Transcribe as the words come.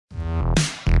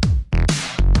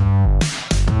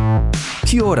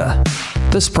Kia ora.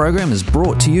 This program is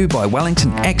brought to you by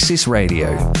Wellington Access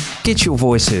Radio. Get your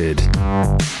voice heard.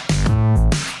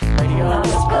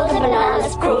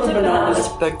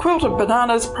 The Quilted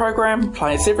Bananas program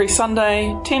plays every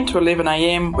Sunday, 10 to 11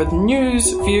 a.m. with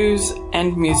news, views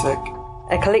and music.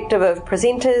 A collective of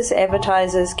presenters,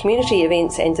 advertisers, community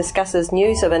events and discusses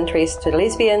news of interest to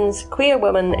lesbians, queer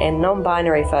women and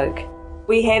non-binary folk.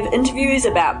 We have interviews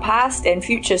about past and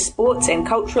future sports and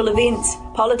cultural events,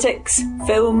 politics,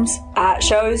 films, art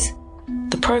shows.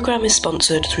 The programme is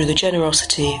sponsored through the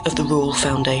generosity of the Rural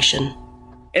Foundation.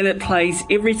 And it plays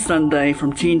every Sunday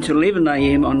from 10 to 11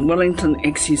 a.m. on Wellington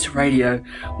Access Radio,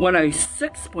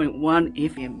 106.1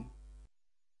 FM.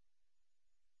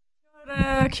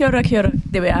 Kia ora, kia ora.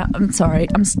 There we are. I'm sorry.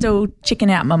 I'm still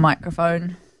checking out my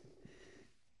microphone.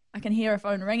 I can hear a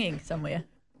phone ringing somewhere.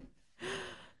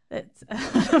 That's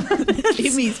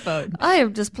Emmy's phone. I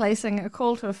am just placing a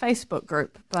call to a Facebook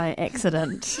group by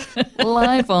accident.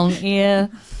 Live on air.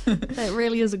 That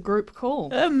really is a group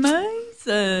call.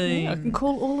 Amazing. Yeah, I can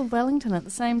call all of Wellington at the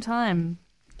same time.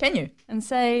 Can you? And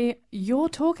say, you're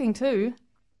talking to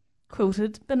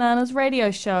Quilted Bananas Radio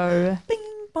Show.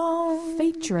 Bing bong.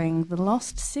 Featuring the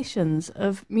lost sessions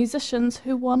of musicians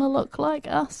who want to look like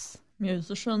us.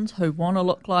 Musicians who want to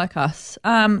look like us.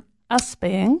 Us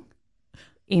being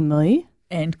Emily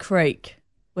and Creek,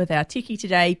 with our techie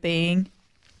today being...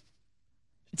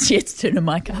 Let's turn the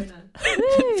mic up.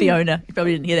 Fiona. You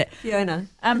probably didn't hear that. Fiona.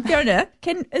 Fiona,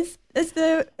 is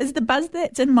the buzz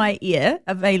that's in my ear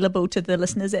available to the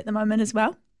listeners at the moment as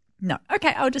well? No.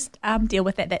 Okay, I'll just deal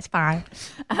with that. That's fine.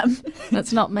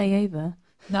 That's not me either.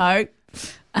 No.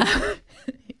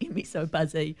 Emmy's so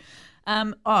buzzy.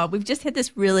 We've just had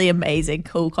this really amazing,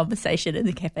 cool conversation in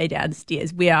the cafe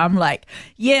downstairs where I'm like,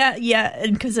 yeah,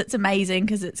 and because it's amazing,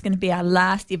 because it's going to be our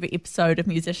last ever episode of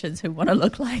musicians who want to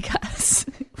look like us,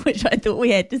 which I thought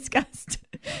we had discussed.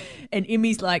 And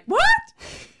Emmy's like, what?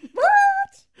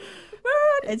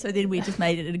 And so then we just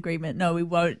made an agreement. No, we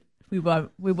won't. It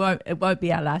won't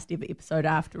be our last ever episode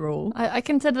after all. I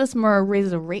consider this more a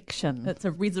resurrection. It's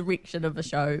a resurrection of a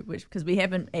show, because we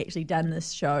haven't actually done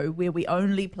this show where we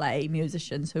only play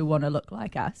musicians who want to look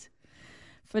like us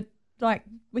for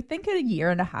we think a year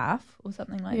and a half or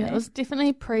something like that. Yeah, it was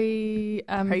definitely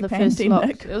pre-pandemic. the first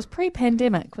lock. It was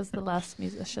pre-pandemic was the last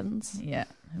musicians. Yeah,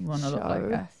 who want to look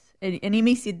like us. And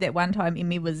Emmy said that one time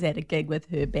Emmy was at a gig with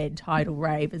her band Tidal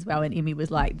Rave as well, and Emmy was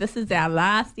like, this is our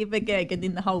last ever gig, and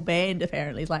then the whole band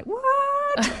apparently is like,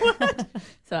 what?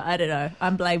 So I don't know.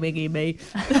 I'm blaming Emmy.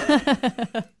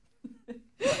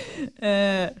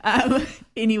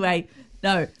 Anyway,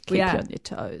 no. Keep you on your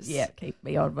toes. Yeah, keep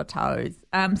me on my toes.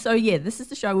 So yeah, this is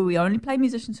the show where we only play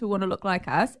musicians who want to look like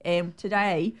us, and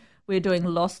today we're doing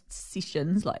lost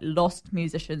sessions, like lost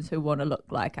musicians who want to look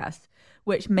like us,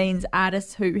 which means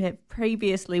artists who have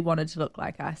previously wanted to look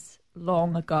like us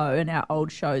long ago in our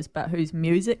old shows, but whose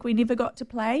music we never got to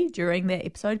play during that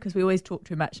episode because we always talk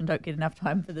too much and don't get enough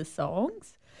time for the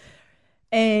songs.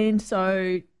 And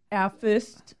so our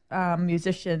first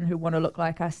musician who want to look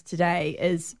like us today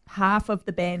is half of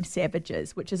the band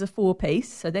Savages, which is a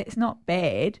 4-piece, so that's not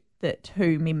bad that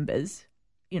 2 members,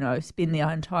 spend their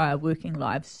entire working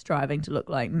lives striving to look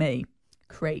like me,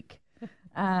 Creek.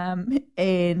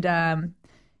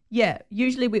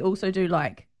 Usually we also do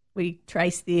we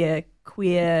trace their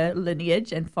queer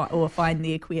lineage and find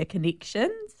their queer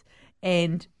connections,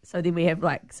 and so then we have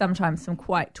sometimes some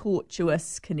quite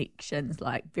tortuous connections,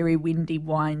 like very windy.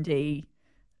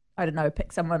 I don't know,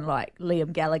 pick someone like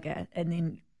Liam Gallagher, and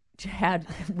then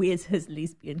where's his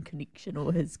lesbian connection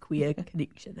or his queer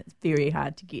connection? It's very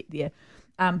hard to get there.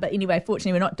 But anyway,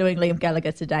 fortunately, we're not doing Liam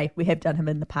Gallagher today. We have done him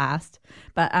in the past.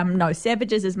 But no,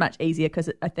 Savages is much easier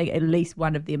because I think at least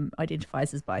one of them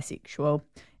identifies as bisexual.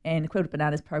 And the Quilted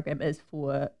Bananas program is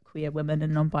for queer women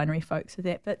and non-binary folks. So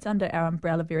that fits under our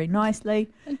umbrella very nicely.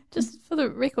 And just for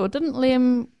the record, didn't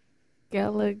Liam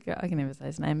Gallagher, I can never say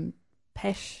his name,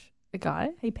 Pesh a guy?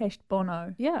 He peshed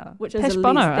Bono. Yeah. Which Pesh is a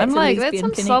Bono. that's I'm a like, lesbian that's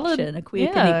some connection, solid, a queer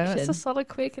connection. It's a solid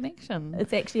queer connection.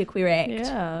 It's actually a queer act.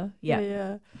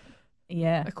 Yeah.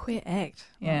 A queer act.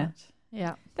 Yeah. Right.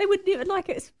 Yeah. They would never,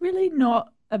 it's really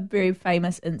not a very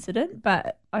famous incident,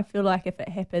 but I feel like if it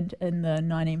happened in the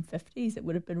 1950s, it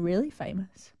would have been really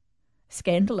famous.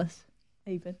 Scandalous,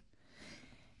 even.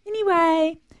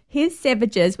 Anyway, here's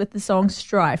Savages with the song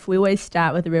Strife. We always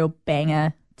start with a real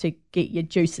banger to get your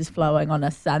juices flowing on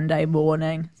a Sunday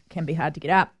morning. It can be hard to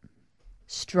get up.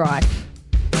 Strife.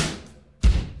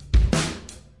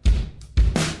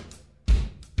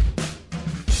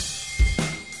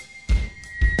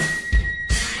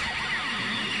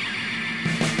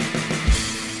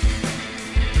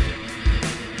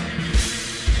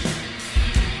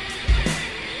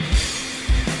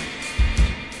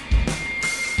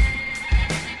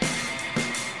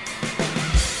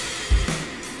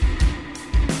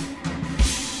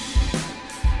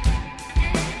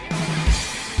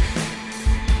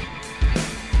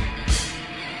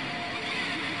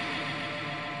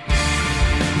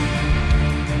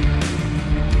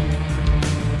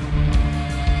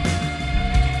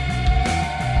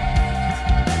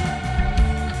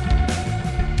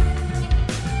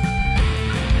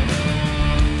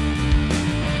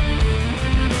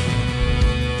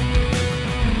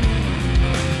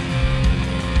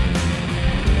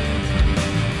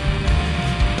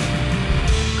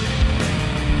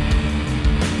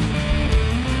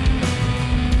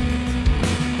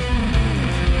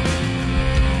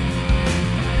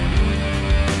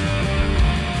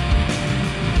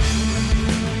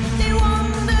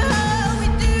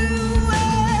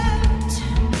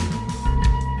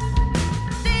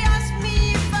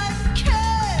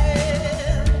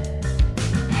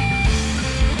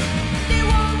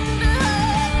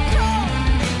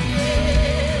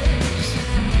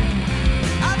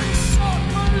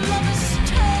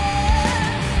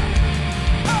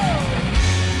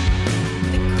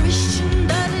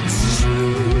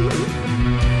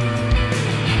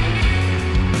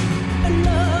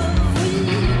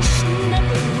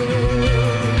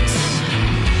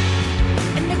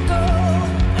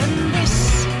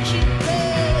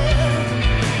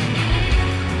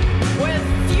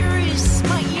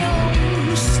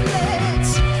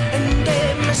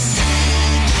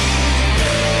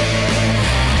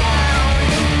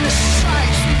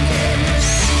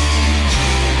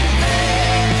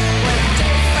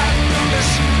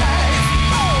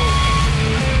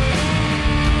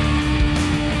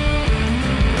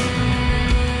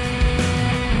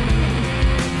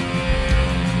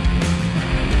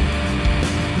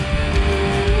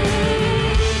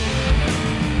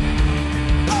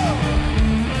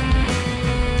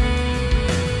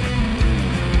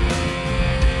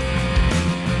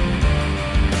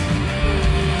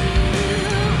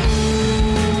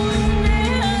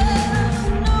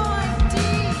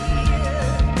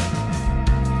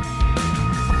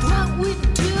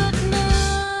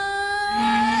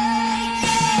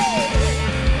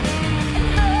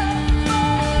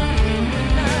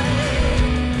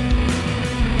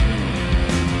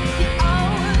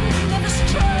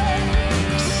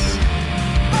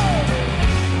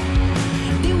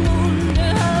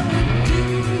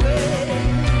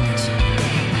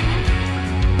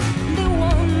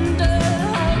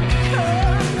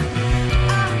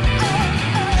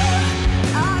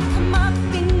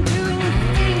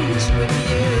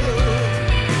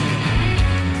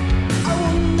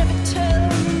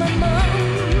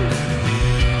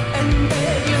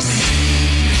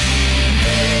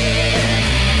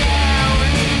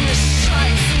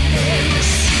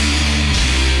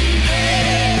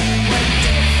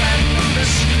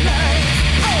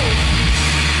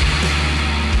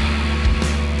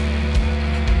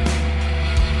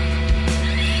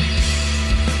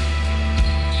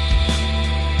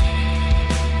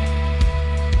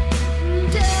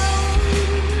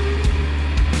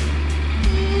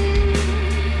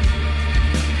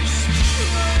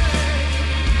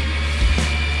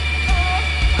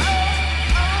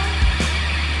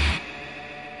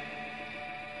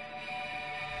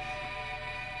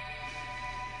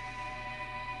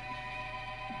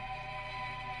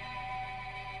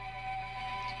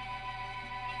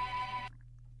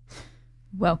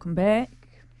 Welcome back.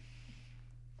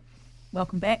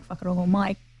 Whakarongo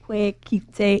mai koe ki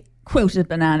te Quilted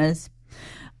Bananas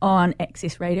on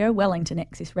Access Radio, Wellington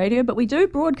Access Radio. But we do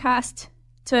broadcast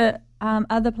to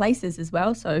other places as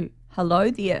well. So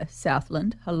hello there,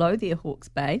 Southland. Hello there, Hawke's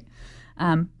Bay.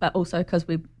 But also because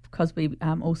we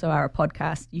also are a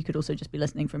podcast, you could also just be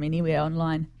listening from anywhere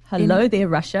online. Hello there,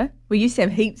 Russia. We used to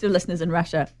have heaps of listeners in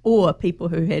Russia or people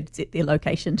who had set their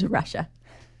location to Russia.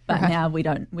 But now we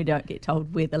don't get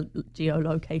told where the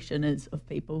geolocation is of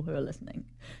people who are listening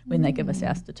when they give us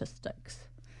our statistics.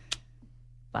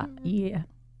 But yeah.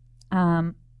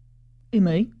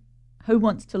 Umi, who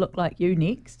wants to look like you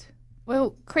next?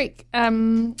 Well, Creek,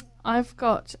 I've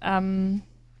got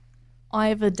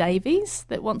Ivor Davies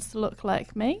that wants to look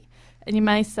like me. And you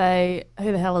may say,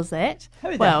 who the hell is that?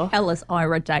 Who the hell is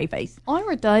Ira Davies?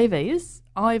 Ira Davies,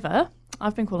 Ivor.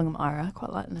 I've been calling him Ira. I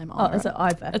quite like the name Ira. Oh, is it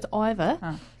Ivor? It's Ivor.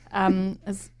 Huh.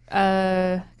 His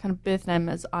kind of birth name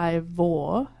is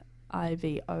Ivor,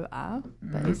 I-V-O-R,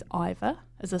 but he's Ivor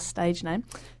as a stage name.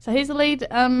 So he's the lead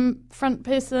front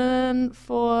person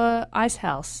for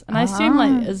Icehouse. And I assume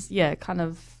is kind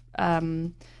of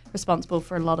responsible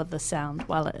for a lot of the sound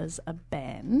while it is a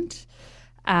band.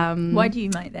 Why do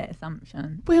you make that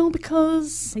assumption? Well,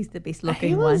 because he's the best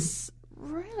looking one.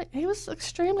 He was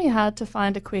extremely hard to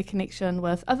find a queer connection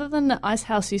with, other than the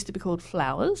Icehouse used to be called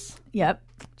Flowers. Yep.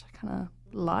 Which I kind of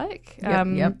like.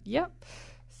 Yep.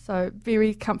 So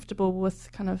very comfortable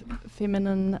with kind of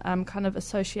feminine kind of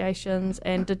associations,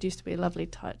 and did used to be lovely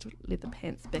tight leather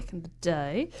pants back in the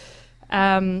day,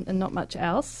 and not much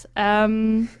else.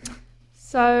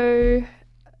 So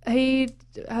he,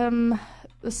 the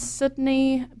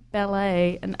Sydney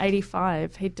Ballet in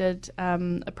 '85, he did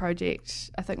a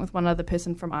project, I think with one other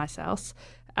person from Icehouse,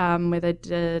 where they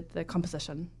did the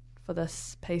composition for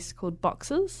this piece called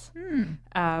Boxes.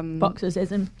 Boxes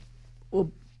as in... Or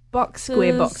boxes,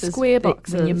 square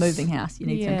boxes. When you're moving house, you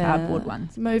need some cardboard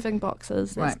ones. Moving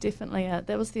boxes, that's definitely it.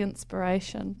 That was the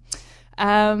inspiration.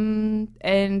 And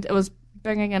it was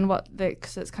bringing in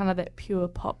because it's kind of that pure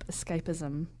pop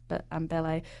escapism, but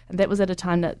ballet. And that was at a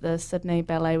time that the Sydney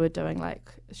Ballet were doing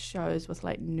like shows with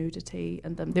like nudity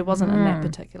in them. There wasn't in that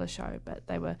particular show, but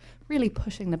they were really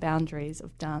pushing the boundaries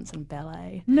of dance and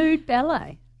ballet. Nude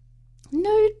ballet.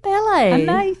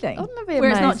 Amazing. Wouldn't it be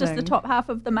Where it's not just the top half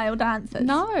of the male dancers.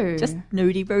 No. Just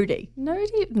nudie Rudy.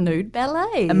 Nude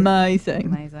ballet.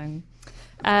 Amazing.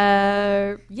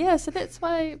 So that's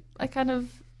why I kind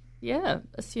of,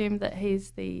 assume that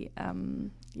he's the,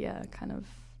 kind of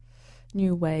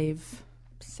new wave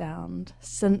sound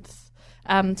synth.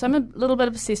 So I'm a little bit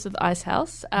obsessed with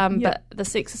Icehouse, but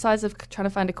this exercise of trying to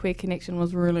find a queer connection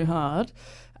was really hard.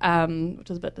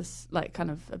 Which is a bit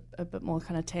a bit more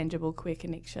kind of tangible queer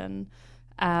connection,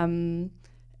 and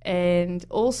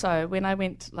also when I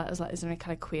went, I was like, is there any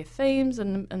kind of queer themes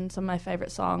in some of my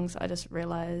favourite songs? I just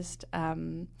realised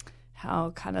how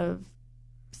kind of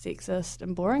sexist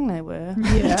and boring they were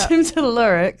in terms of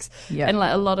lyrics, and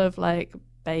like a lot of like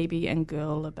baby and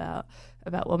girl about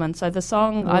women. So the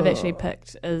song I've actually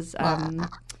picked is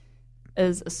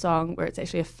a song where it's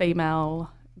actually a female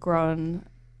grown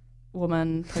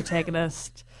woman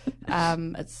protagonist.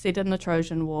 It's set in the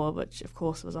Trojan War, which of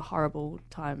course was a horrible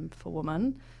time for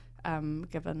women,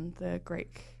 given the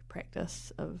Greek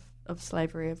practice of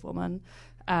slavery of women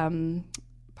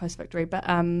post-victory. But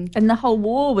and the whole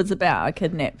war was about a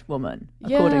kidnapped woman,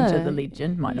 according to the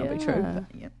legend. Might not be true. But,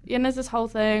 and there's this whole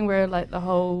thing where like the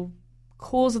whole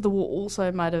cause of the war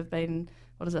also might have been,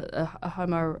 a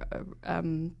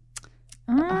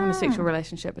homosexual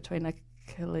relationship between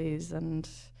Achilles and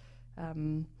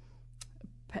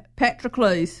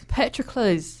Patroclus. I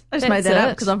just made that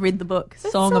up because I've read the book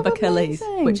Song of Achilles,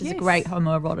 which is a great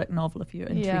homoerotic novel if you're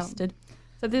interested.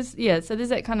 So there's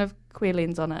that kind of queer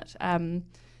lens on it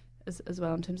as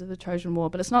well in terms of the Trojan War,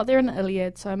 but it's not there in the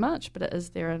Iliad so much, but it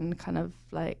is there in kind of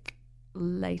like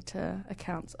later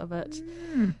accounts of it.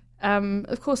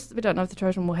 Of course, we don't know if the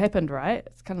Trojan War happened, right?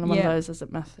 It's kind of one of those, is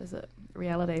it myth, is it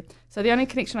reality? So the only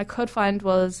connection I could find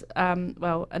was,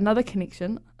 another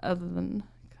connection other than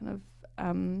kind of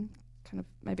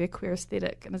maybe a queer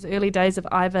aesthetic. In his early days of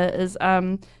Ivor is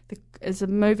a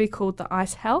movie called The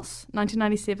Icehouse,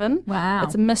 1997. Wow.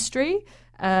 It's a mystery.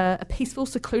 A peaceful,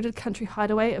 secluded country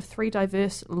hideaway of three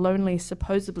diverse, lonely,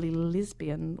 supposedly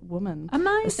lesbian women.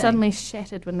 Amazing. Is suddenly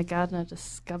shattered when the gardener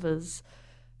discovers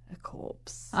a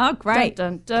corpse. Oh, great.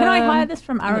 Dun, dun, dun. Can I hire this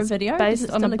from Arrow Video? Based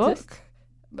on a book.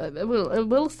 But it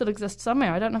will still exist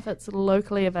somewhere. I don't know if it's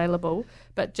locally available,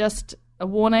 but just a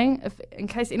warning, in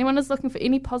case anyone is looking for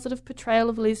any positive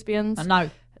portrayal of lesbians. No.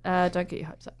 Don't get your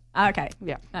hopes up. Okay.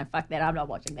 Yeah. No, fuck that. I'm not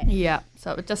watching that. Yeah.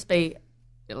 So it would just be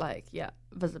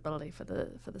visibility for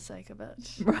the sake of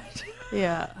it. Right.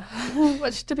 Yeah.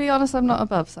 Which, to be honest, I'm not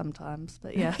above sometimes,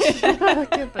 but yeah, I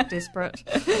get a bit desperate.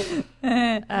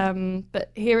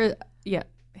 But here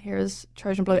is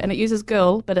Trojan Blue, and it uses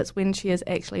girl, but it's when she is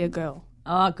actually a girl.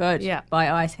 Oh, good. Yeah.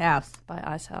 By Ice House. By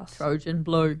Ice House. Trojan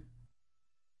Blue.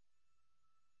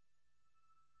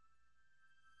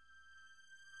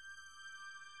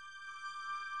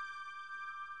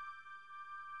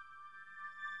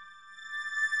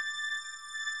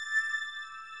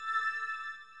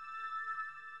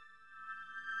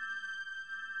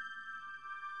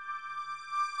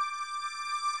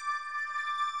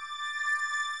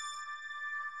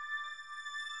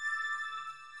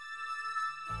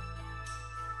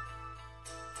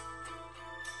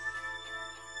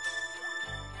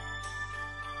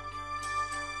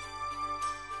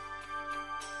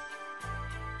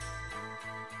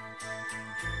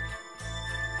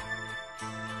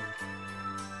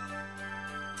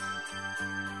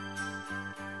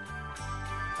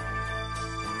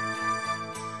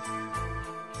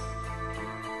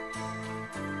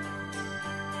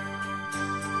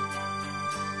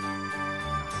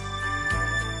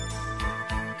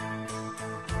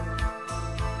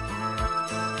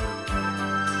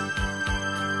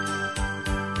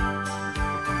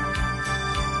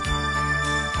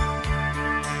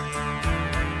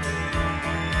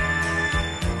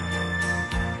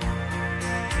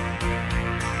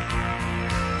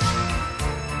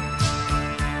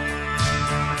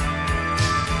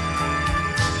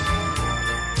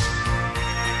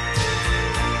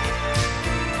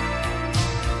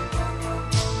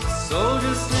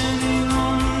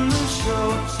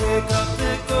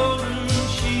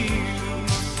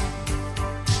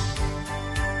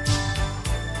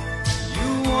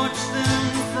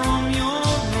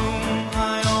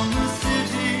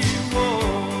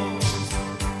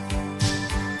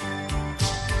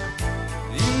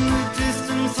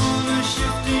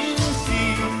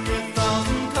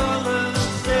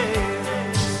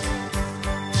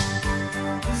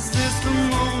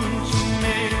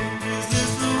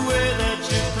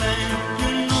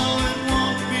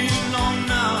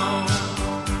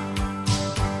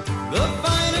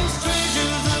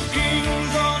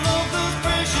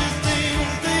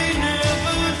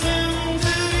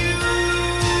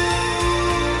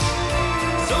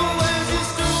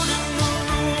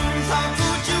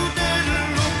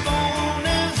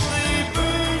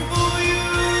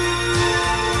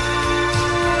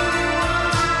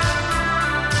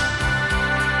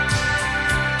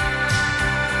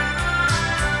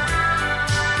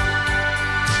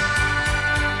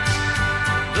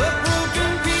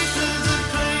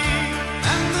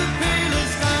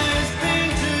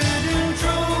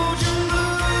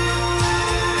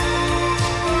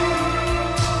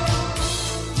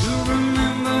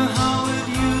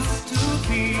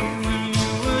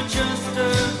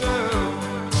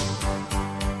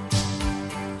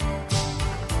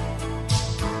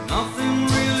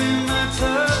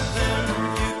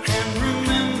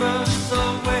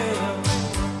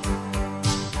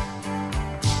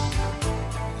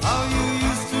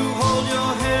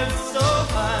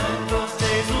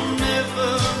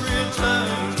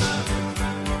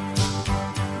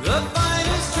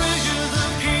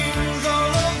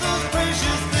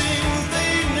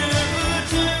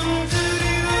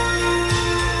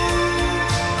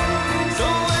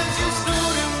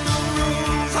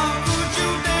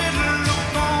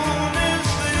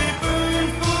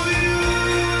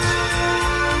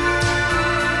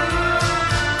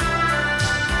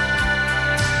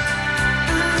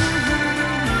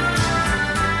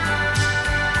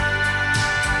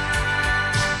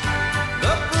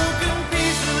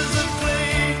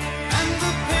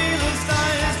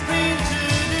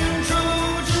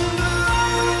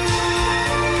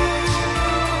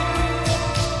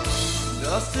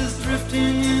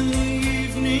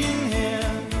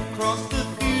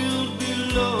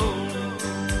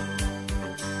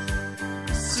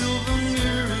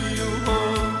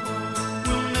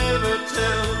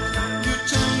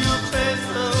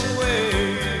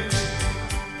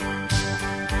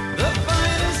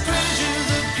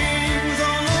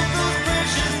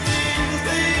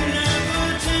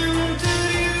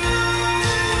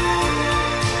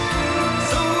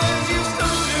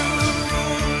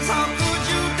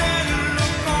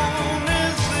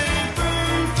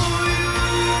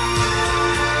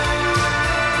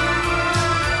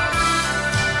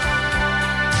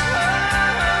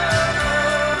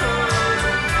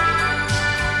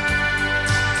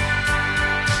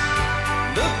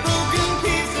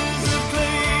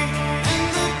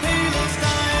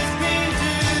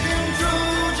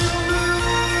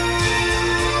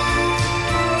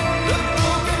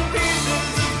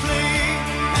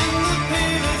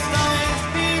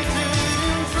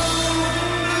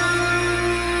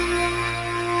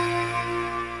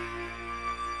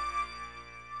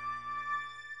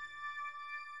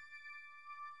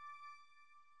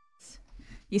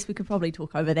 Yes, we could probably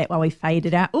talk over that while we fade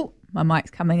it out. Oh, my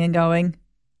mic's coming and going.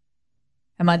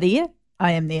 Am I there?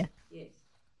 I am there. Yes.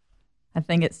 I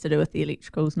think it's to do with the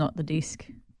electricals, not the desk.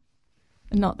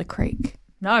 Not the creek.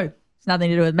 No, it's nothing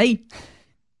to do with me.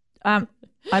 I'm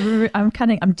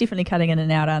definitely cutting in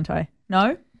and out, aren't I?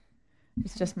 No?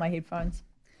 It's just my headphones.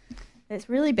 It's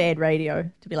really bad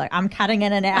radio to be like, I'm cutting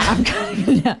in and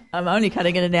out. I'm only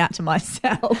cutting in and out to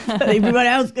myself. Everyone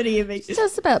else could hear me. It's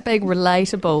just about being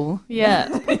relatable.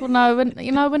 Yeah. People know,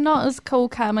 we're not as cool,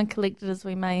 calm and collected as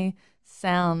we may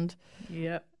sound.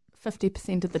 Yep.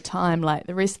 50% of the time. Like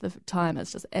the rest of the time,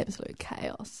 it's just absolute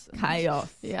chaos.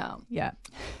 Yeah.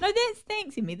 No,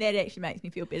 thanks, Emmy. That actually makes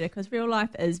me feel better because real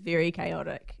life is very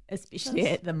chaotic, especially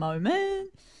at the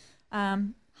moment.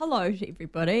 Hello to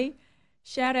everybody.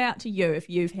 Shout out to you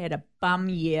if you've had a bum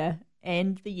year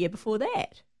and the year before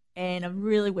that. And I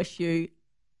really wish you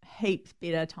heaps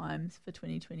better times for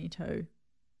 2022.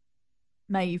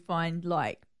 May you find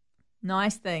like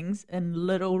nice things in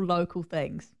little local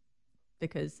things,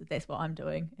 because that's what I'm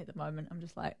doing at the moment. I'm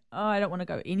just like, I don't want to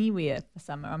go anywhere for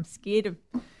summer. I'm scared of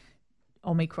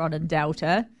Omicron and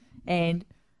Delta,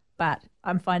 but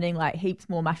I'm finding like heaps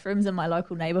more mushrooms in my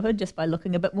local neighbourhood just by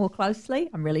looking a bit more closely.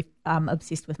 I'm really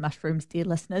obsessed with mushrooms, dear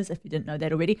listeners, if you didn't know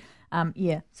that already. I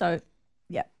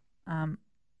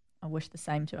wish the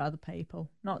same to other people.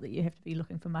 Not that you have to be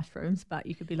looking for mushrooms, but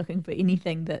you could be looking for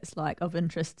anything that's like of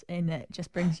interest and that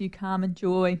just brings you calm and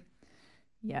joy.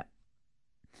 Yeah.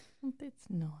 Oh, that's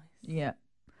nice. Yeah.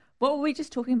 What were we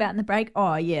just talking about in the break?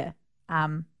 Oh, yeah.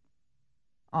 We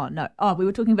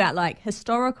were talking about like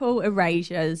historical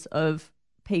erasures of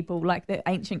people, like the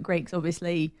ancient Greeks.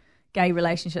 Obviously, gay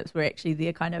relationships were actually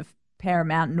their kind of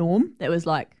paramount norm. That was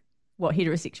like what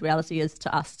heterosexuality is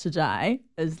to us today.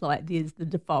 Is like there's the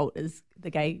default is the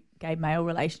gay male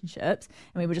relationships,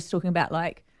 and we were just talking about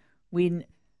like when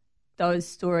those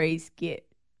stories get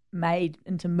made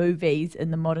into movies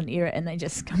in the modern era and they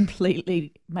just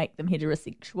completely make them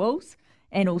heterosexuals.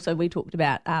 And also we talked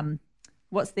about The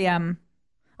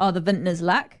Vintner's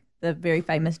Luck, the very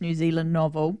famous New Zealand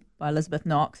novel by Elizabeth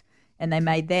Knox, and they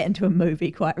made that into a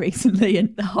movie quite recently,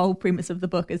 and the whole premise of the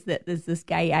book is that there's this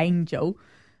gay angel,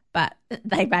 but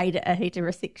they made it a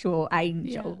heterosexual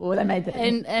angel, or they made it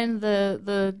and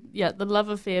the love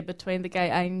affair between the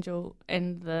gay angel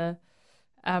and the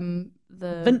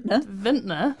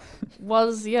vintner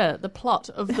was the plot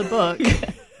of the book.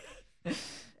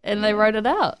 And they wrote it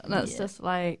out, and it's just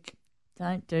like,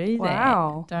 don't do that.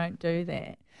 Wow. Don't do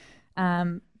that.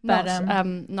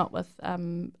 Not with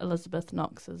Elizabeth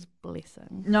Knox's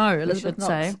blessing. No, Elizabeth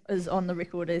Knox is on the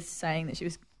record as saying that she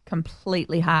was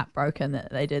completely heartbroken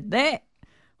that they did that.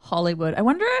 Hollywood. I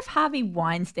wonder if Harvey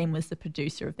Weinstein was the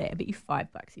producer of that. I bet you $5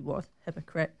 he was.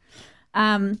 Hypocrite.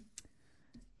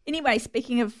 Anyway,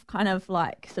 speaking of kind of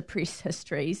like suppressed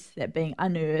histories that being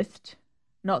unearthed,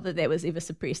 not that was ever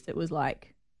suppressed, it was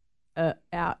like a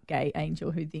out gay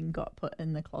angel who then got put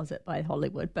in the closet by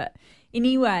Hollywood. But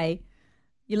anyway,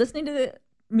 you're listening to the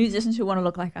Musicians Who Want to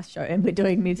Look Like Us show, and we're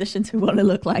doing Musicians Who Want to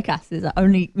Look Like Us. They're the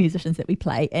only musicians that we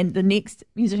play. And the next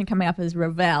musician coming up is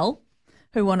Ravel,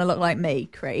 Who Want to Look Like Me,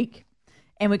 Creek.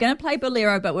 And we're going to play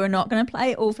Bolero, but we're not going to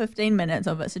play all 15 minutes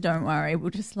of it, so don't worry.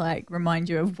 We'll just like remind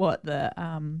you of what the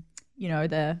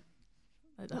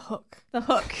hook. The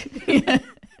hook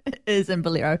is in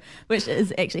Bolero, which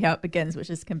is actually how it begins, which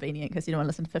is convenient because you don't want to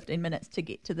listen to 15 minutes to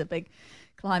get to the big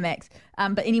climax.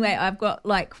 But anyway, I've got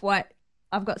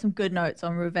some good notes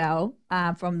on Ravel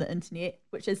from the internet,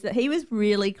 which is that he was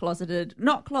really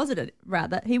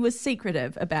he was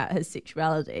secretive about his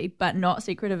sexuality, but not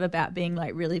secretive about being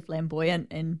like really flamboyant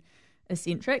and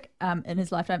eccentric in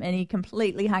his lifetime. And he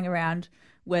completely hung around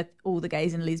with all the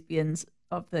gays and lesbians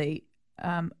of the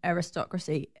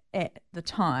aristocracy at the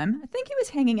time. I think he was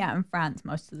hanging out in France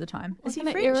most of the time. Is he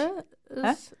French?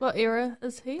 What era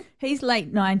is he? He's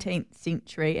late 19th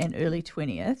century and early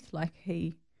 20th. I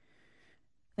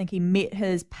think he met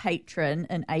his patron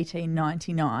in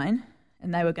 1899,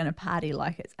 and they were going to party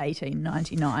like it's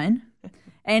 1899.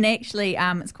 And actually,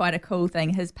 it's quite a cool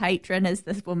thing. His patron is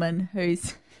this woman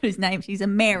whose name, she's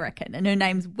American, and her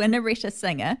name's Winneretta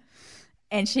Singer.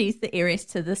 And she's the heiress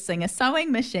to the Singer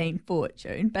sewing machine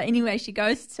fortune. But anyway, she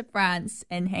goes to France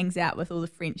and hangs out with all the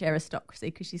French aristocracy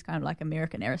because she's kind of like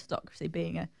American aristocracy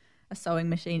being a sewing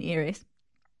machine heiress.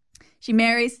 She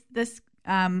marries this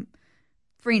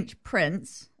French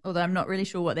prince, although I'm not really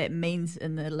sure what that means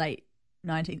in the late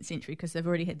 19th century because they've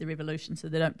already had the revolution, so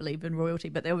they don't believe in royalty,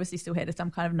 but they obviously still had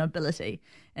some kind of nobility.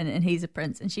 And he's a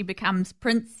prince. And she becomes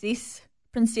Princessa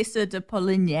de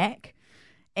Polignac.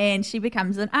 and she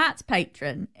becomes an arts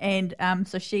patron, and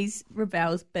so she's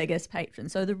Ravel's biggest patron.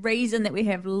 So the reason that we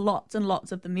have lots and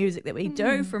lots of the music that we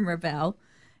do from Ravel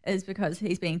is because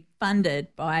he's being funded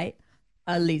by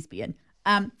a lesbian.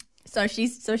 So she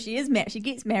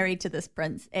gets married to this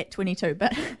prince at 22,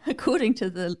 but according to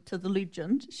the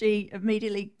legend, she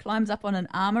immediately climbs up on an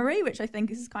armory, which I think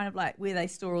is kind of like where they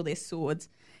store all their swords,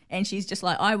 and she's just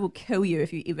like, I will kill you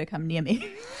if you ever come near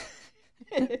me.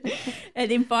 And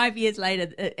then 5 years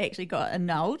later, it actually got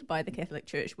annulled by the Catholic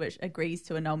Church, which agrees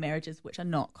to annul marriages which are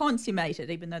not consummated,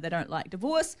 even though they don't like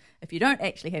divorce. If you don't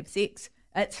actually have sex,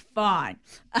 it's fine.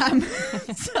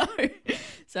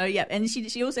 So yeah, and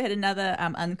she also had another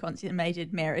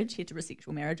unconsummated marriage,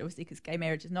 heterosexual marriage, obviously, because gay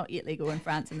marriage is not yet legal in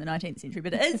France in the 19th century,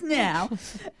 but it is now.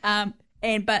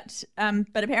 But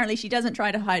apparently she doesn't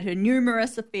try to hide her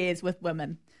numerous affairs with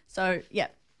women. So yeah,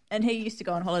 and he used to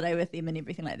go on holiday with them and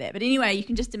everything like that. But anyway, you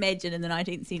can just imagine in the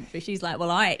 19th century, she's like,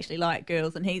 well, I actually like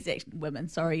girls, and he's actually women.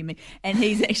 Sorry, me, and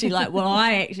he's actually like, well,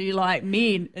 I actually like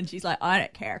men, and she's like, I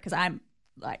don't care because I'm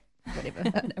like, whatever,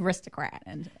 an aristocrat,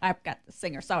 and I've got the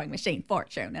singer sewing machine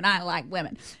fortune, and I like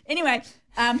women. Anyway,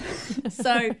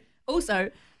 so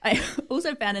also I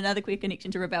also found another queer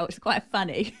connection to Ravel, which is quite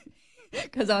funny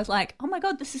because I was like, oh my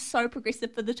god, this is so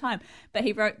progressive for the time. But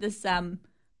he wrote this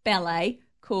ballet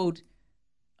called,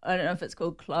 I don't know if it's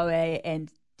called Chloe et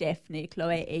Daphne,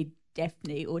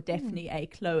 or Daphne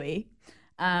et Chloe.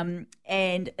 And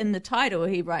in the title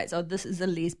he writes, oh, this is a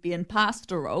lesbian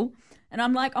pastoral. And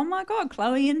I'm like, oh my God,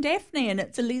 Chloe and Daphne, and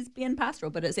it's a lesbian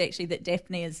pastoral. But it's actually that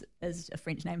Daphne is a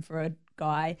French name for a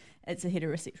guy. It's a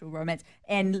heterosexual romance.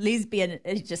 And lesbian,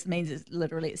 it just means it's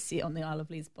set on the Isle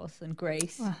of Lesbos in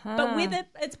Greece. Uh-huh. But whether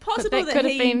it's possible that could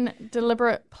have been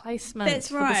deliberate placement. That's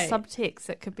right. For the subtext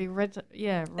that could be read.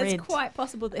 It's quite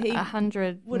possible that he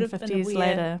 150 years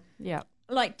later. Yeah.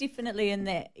 Like definitely in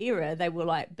that era, they were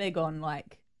like big on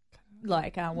like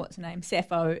what's her name,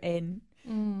 Sappho, and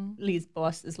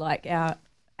Lesbos is like our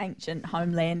ancient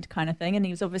homeland kind of thing, and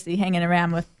he was obviously hanging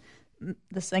around with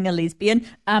the singer lesbian.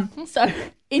 So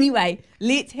anyway,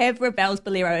 let's have Ravel's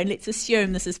Bolero, and let's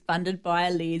assume this is funded by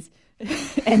a les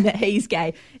and that he's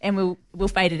gay, and we'll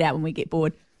fade it out when we get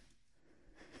bored.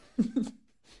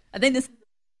 I think this.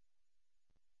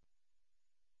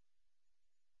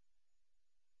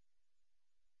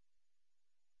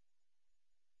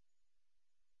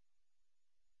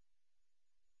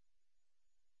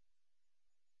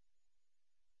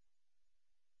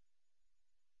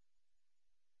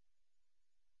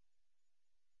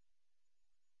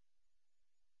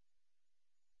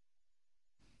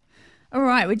 All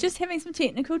right, we're just having some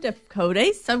technical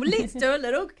difficulties, so let's do a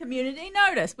little community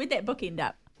notice. Where'd that book end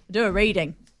up? Do a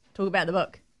reading, talk about the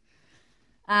book.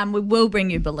 We will bring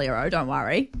you Bolero, don't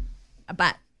worry.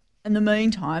 But in the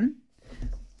meantime,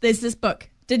 there's this book.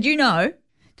 Did you know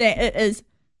that it is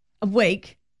a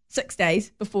week, 6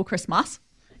 days before Christmas,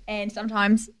 and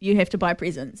sometimes you have to buy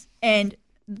presents? And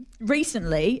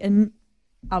recently in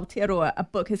Aotearoa, a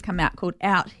book has come out called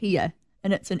Out Here,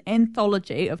 and it's an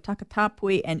anthology of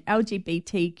takatapui and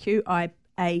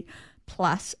LGBTQIA+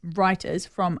 writers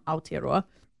from Aotearoa.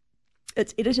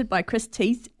 It's edited by Chris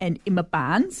Teese and Emma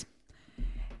Barnes.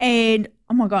 And,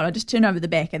 oh my God, I just turned over the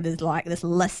back and there's like this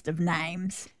list of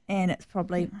names, and it's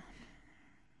probably,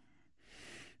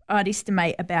 I'd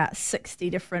estimate about 60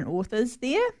 different authors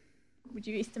there. Would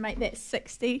you estimate that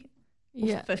 60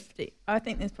 or 50? I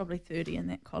think there's probably 30 in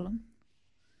that column.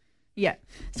 Yeah,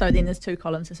 so then there's two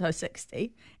columns, so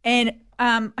 60. And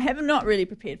I have not really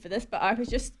prepared for this, but I could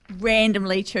just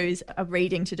randomly choose a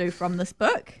reading to do from this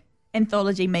book.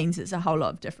 Anthology means it's a whole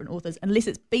lot of different authors, unless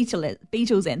it's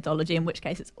Beatles anthology, in which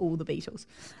case it's all the Beatles.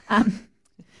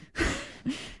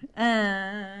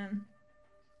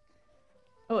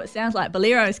 Oh, it sounds like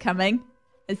Bolero's coming.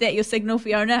 Is that your signal,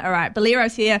 Fiona? All right,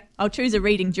 Bolero's here. I'll choose a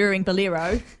reading during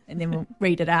Bolero, and then we'll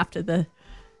read it after the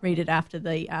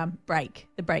break.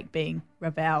 The break being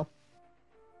Ravel.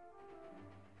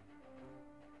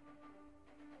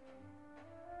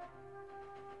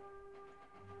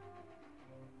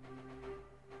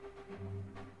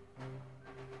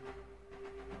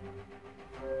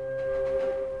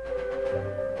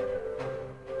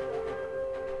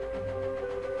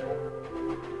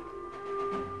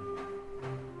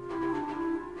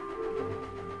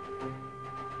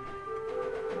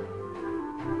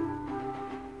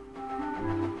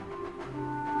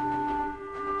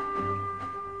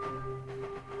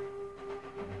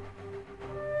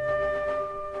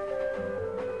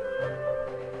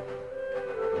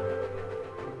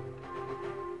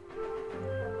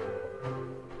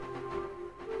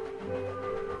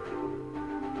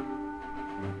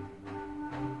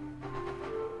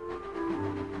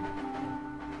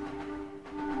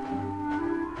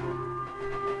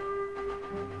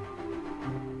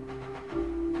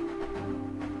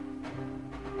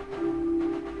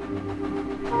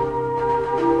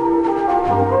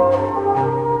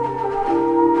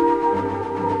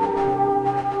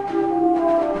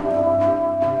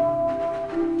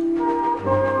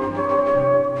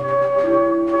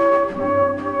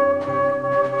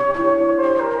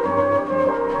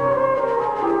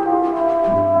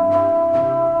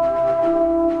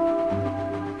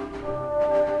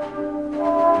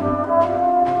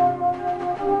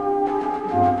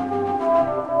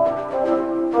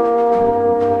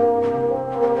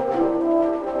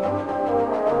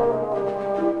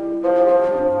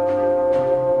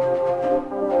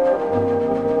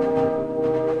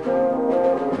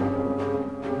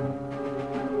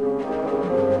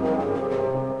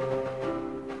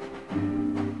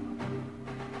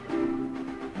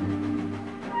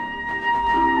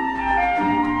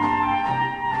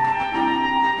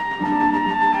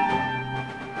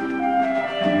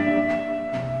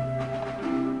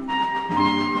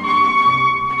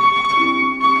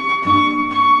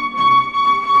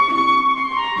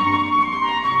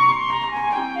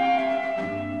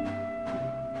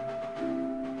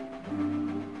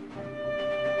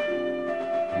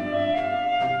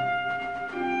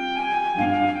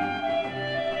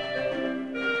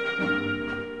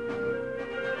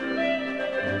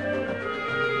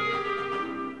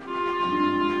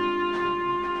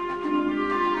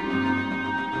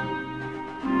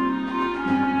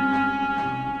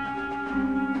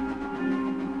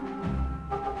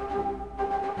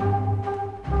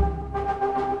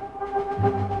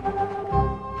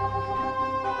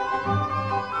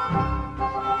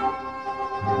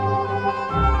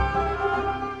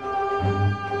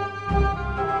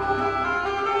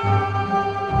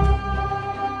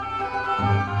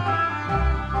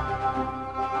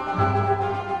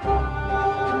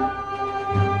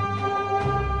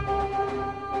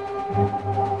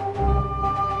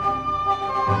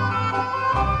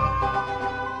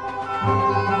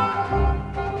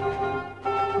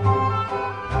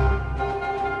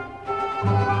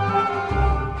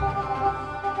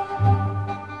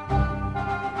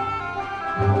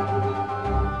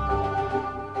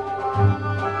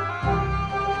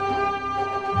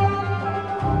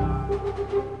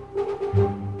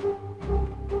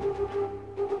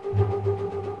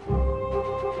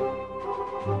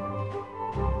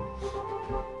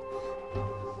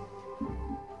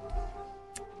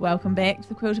 Welcome back to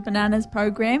the Quilted Bananas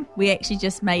program. We actually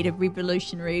just made a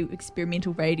revolutionary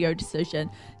experimental radio decision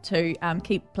to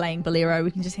keep playing Bolero. We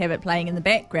can just have it playing in the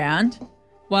background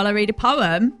while I read a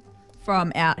poem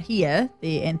from Out Here,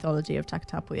 the anthology of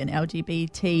Takatapui and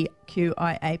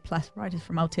LGBTQIA plus writers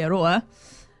from Aotearoa.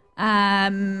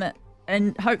 And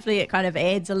hopefully it kind of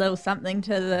adds a little something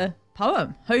to the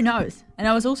poem. Who knows? And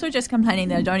I was also just complaining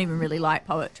that I don't even really like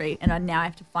poetry, and I now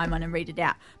have to find one and read it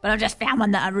out. But I've just found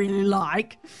one that I really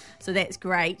like, so that's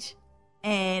great.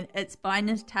 And it's by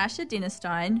Natasha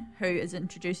Dennerstein, who is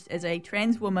introduced as a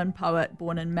trans woman poet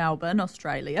born in Melbourne,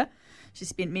 Australia. She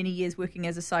spent many years working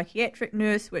as a psychiatric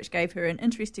nurse, which gave her an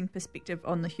interesting perspective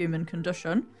on the human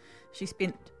condition. She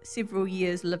spent several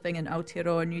years living in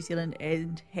Aotearoa, New Zealand,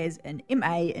 and has an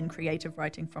MA in creative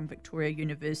writing from Victoria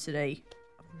University,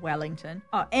 Wellington,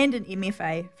 and an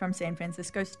MFA from San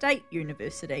Francisco State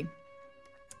University.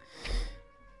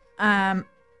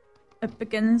 It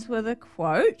begins with a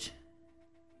quote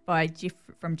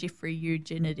from Geoffrey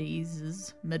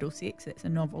Eugenides' Middlesex. That's a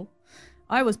novel.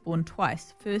 I was born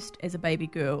twice, first as a baby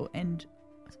girl on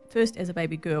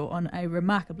a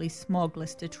remarkably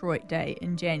smogless Detroit day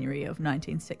in January of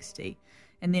 1960,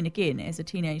 and then again as a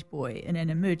teenage boy in an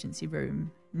emergency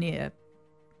room near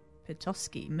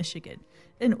Petoskey, Michigan,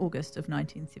 in August of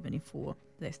 1974.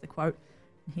 That's the quote.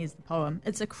 And here's the poem.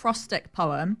 It's a acrostic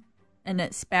poem, and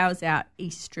it spells out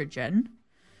estrogen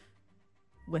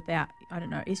without, I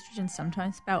don't know, estrogen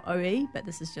sometimes spelled O-E, but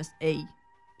this is just E,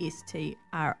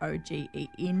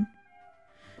 S-T-R-O-G-E-N.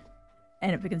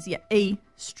 And it begins,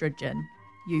 estrogen,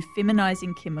 you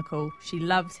feminizing chemical. She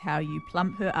loves how you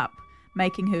plump her up,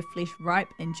 making her flesh ripe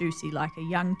and juicy like a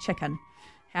young chicken.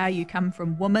 How you come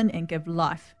from woman and give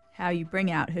life. How you bring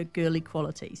out her girly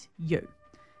qualities, you.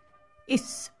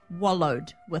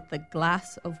 Swallowed with a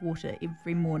glass of water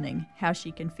every morning. How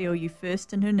she can feel you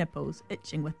first in her nipples,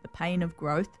 itching with the pain of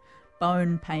growth,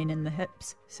 bone pain in the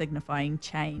hips, signifying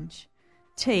change.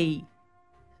 T,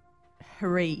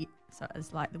 hurry, so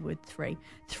it's like the word three.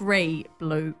 3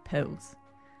 blue pills.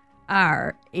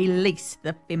 R, Elise,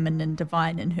 the feminine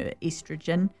divine in her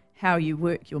estrogen. How you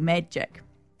work your magic.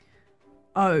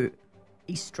 O,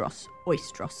 oistros,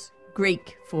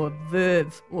 Greek for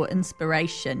verve or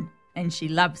inspiration, and she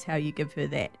loves how you give her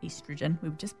that estrogen.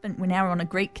 We're now on a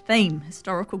Greek theme,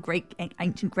 historical Greek,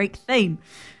 ancient Greek theme.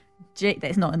 G,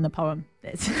 that's not in the poem,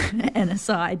 that's an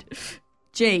aside.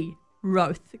 G,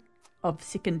 growth of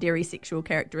secondary sexual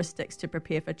characteristics to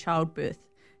prepare for childbirth.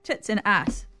 Tits and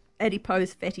ass,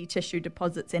 adipose fatty tissue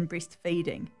deposits and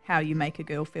breastfeeding. How you make a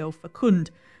girl feel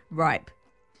fecund, ripe.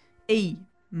 E,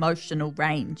 emotional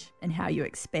range and how you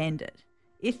expand it.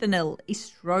 Ethanol,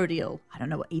 estradiol. I don't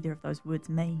know what either of those words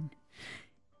mean.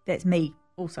 That's me,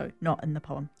 also not in the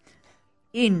poem.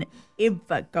 N,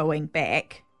 ever going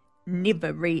back,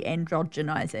 never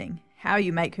re-androgenizing. How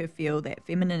you make her feel that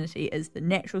femininity is the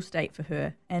natural state for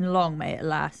her, and long may it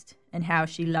last. And how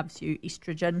she loves you,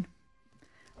 estrogen.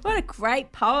 What a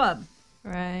great poem.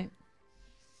 Right.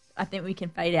 I think we can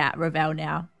fade out Ravel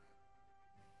now.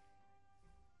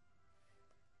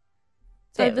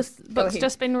 So this book's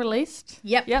just been released.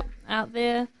 Yep. Out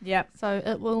there. Yep. So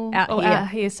it will out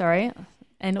here, sorry.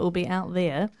 And it will be out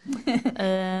there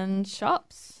in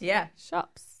shops. Yeah.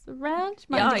 Shops around.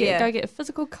 Might go get a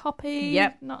physical copy.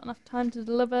 Yep. Not enough time to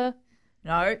deliver.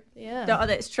 No. Yeah. No,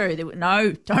 that's true.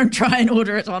 No, don't try and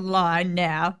order it online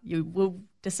now. You will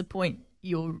disappoint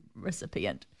your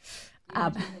recipient.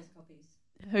 Unity has copies.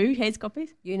 Who has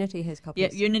copies? Unity has copies. Yeah,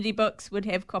 Unity Books would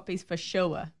have copies for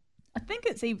sure. I think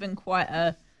it's even quite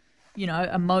a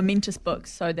momentous book,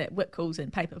 so that Whitcoulls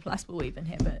and Paper Plus will even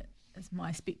have it, is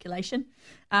my speculation.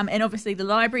 And obviously the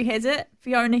library has it.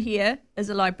 Fiona here is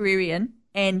a librarian,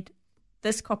 and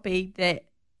this copy that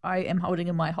I am holding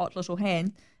in my hot little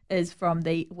hand is from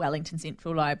the Wellington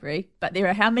Central Library. But there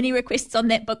are how many requests on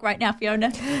that book right now,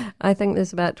 Fiona? I think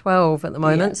there's about 12 at the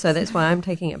moment, so that's why I'm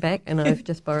taking it back, and I've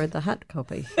just borrowed the Hutt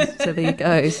copy. So there you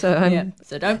go. So I'm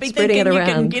So don't be spreading thinking it you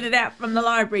around. can get it out from the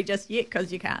library just yet,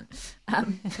 because you can't.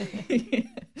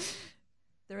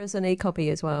 There is an e-copy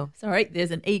as well. Sorry,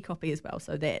 there's an e-copy as well,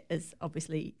 so that is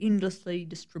obviously endlessly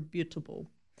disreputable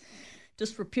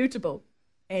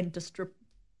and distributable.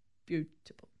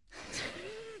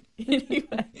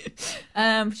 Anyway,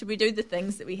 should we do the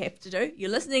things that we have to do?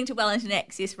 You're listening to Wellington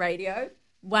Access Radio,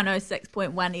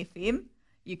 106.1 FM.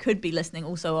 You could be listening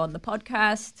also on the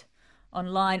podcast,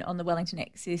 online on the Wellington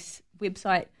Access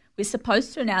website. We're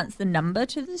supposed to announce the number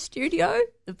to the studio,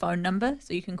 the phone number,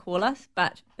 so you can call us,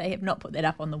 but they have not put that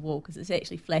up on the wall because it's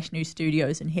actually Flash News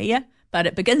Studios in here, but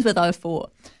it begins with 04.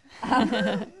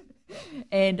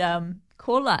 And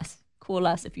call us. call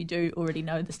us if you do already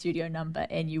know the studio number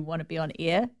and you want to be on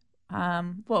air.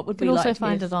 What would we You can like also to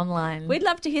find hear? it online. We'd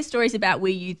love to hear stories about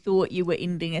where you thought you were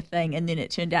ending a thing and then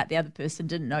it turned out the other person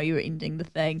didn't know you were ending the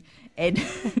thing. And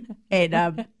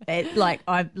like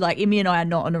Emmy and I are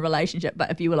not in a relationship,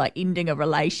 but if you were like ending a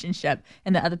relationship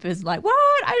and the other person's like, what?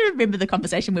 I remember the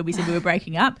conversation where we said we were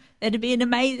breaking up. That'd be an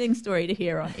amazing story to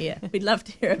hear on air. We'd love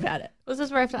to hear about it. This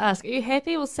is where I have to ask, are you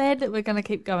happy or sad that we're going to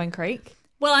keep going, Creek?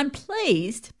 Well, I'm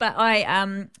pleased, but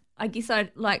I guess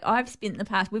I've spent the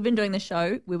past, we've been doing the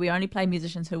show where we only play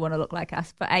musicians who want to look like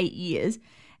us for 8 years.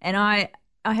 And I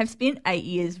have spent 8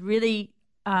 years really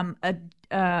because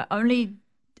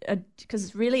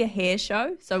it's really a hair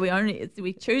show. So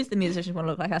we choose the musicians who want to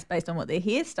look like us based on what their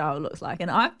hairstyle looks like. And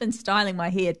I've been styling my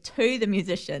hair to the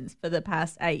musicians for the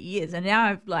past 8 years. And now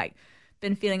I've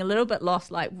been feeling a little bit lost,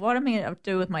 like what am I going to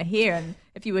do with my hair? And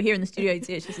if you were here in the studio, you'd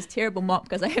see it's just this terrible mop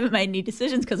because I haven't made any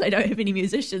decisions because I don't have any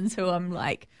musicians who I'm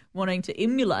like wanting to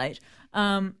emulate.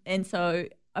 And so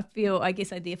I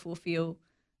guess I therefore feel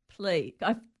pleased.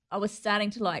 I was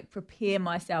starting to like prepare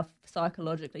myself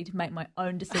psychologically to make my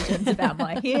own decisions about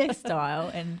my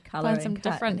hairstyle and colour. Find some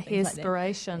different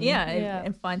hairspiration. Like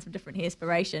and find some different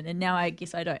hairspiration. And now I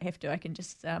guess I don't have to. I can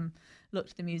just look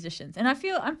to the musicians. And I'm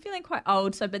feeling quite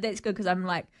old. But that's good because I'm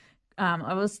like I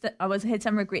had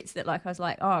some regrets that like I was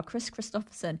like, oh, Chris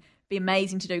Christopherson, be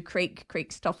amazing to do Creek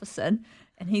Stofferson.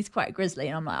 And he's quite grizzly,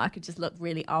 and I'm like, I could just look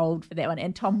really old for that one.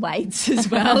 And Tom Waits as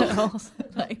well,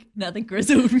 like another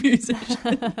grizzled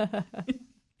musician. But,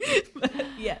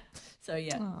 yeah. So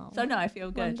no, I feel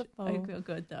good. Wonderful. I feel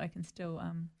good that I can still,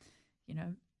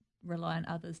 rely on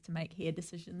others to make hair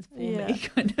decisions for me.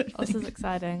 Kind of. This is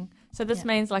exciting. So this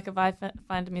means like if I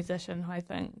find a musician who I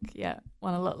think,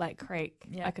 want to look like Creek,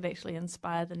 I could actually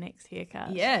inspire the next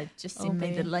haircut. Yeah, just send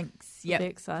me the links. It'll be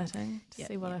exciting to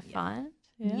see what I find.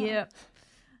 Yep.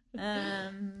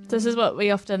 This is what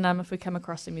we often, if we come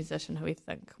across a musician who we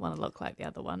think want to look like the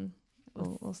other one,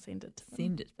 we'll send it to them.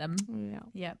 Send it to them. Yeah.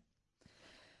 Yep.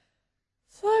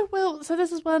 So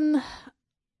this is one.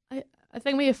 I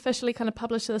think we officially kind of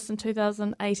published this in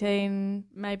 2018,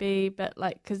 maybe, but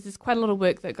like because there's quite a lot of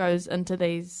work that goes into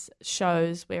these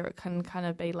shows where it can kind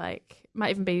of be like, might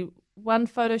even be one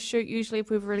photo shoot. Usually, if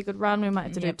we have a really good run, we might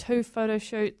have to do 2 photo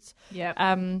shoots.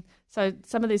 Yeah. So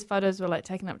some of these photos were like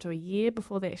taken up to a year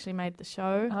before they actually made the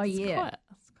show. Oh, it's yeah. quite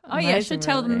I should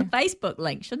tell them really. the Facebook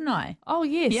link, shouldn't I? Oh,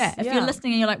 yes. Yeah, if you're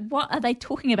listening and you're like, what are they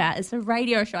talking about? It's a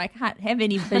radio show. I can't have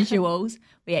any visuals.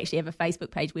 We actually have a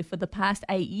Facebook page where for the past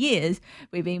 8 years,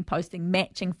 we've been posting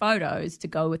matching photos to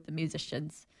go with the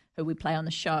musicians who we play on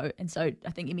the show. And so I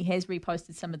think Emmy has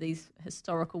reposted some of these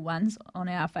historical ones on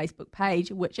our Facebook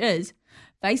page, which is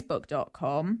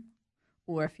facebook.com,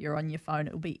 or if you're on your phone,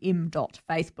 it'll be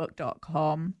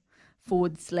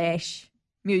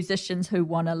m.facebook.com/musicians who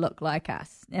want to look like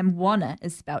us. And wanna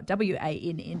is spelled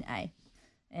WANNA.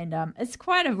 And it's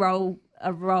quite a role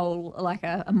like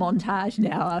a montage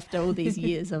now after all these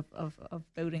years of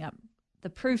building up. The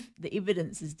proof, the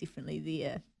evidence is definitely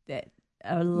there that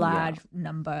a large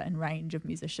number and range of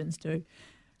musicians do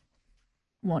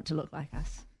want to look like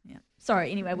us. Yeah.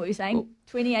 Sorry, anyway, what were you saying?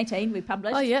 2018 we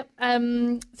published. Oh, yep.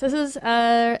 So this is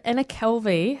Anna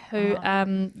Kelvey, who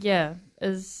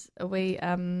is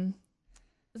a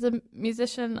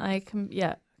musician I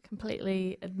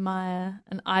completely admire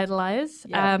and idolise.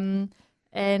 Yeah.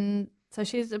 And so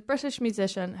she's a British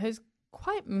musician who's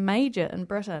quite major in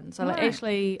Britain. So like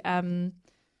actually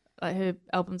like her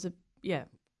albums are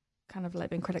kind of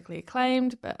like been critically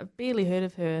acclaimed, but I've barely heard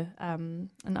of her in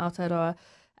Aotearoa.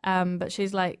 But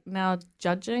she's like now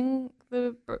judging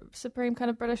the Supreme kind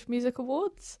of British Music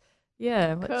Awards.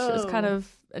 Yeah, which is kind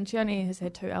of, and she only has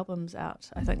had 2 albums out.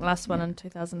 I think last one in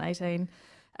 2018.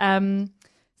 But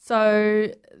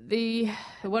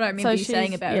what I remember you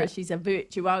saying about her is she's a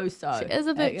virtuoso. She is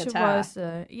a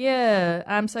virtuoso.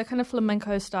 Yeah. So kind of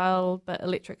flamenco style, but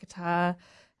electric guitar.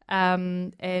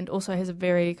 And also has a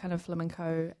very kind of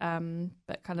flamenco,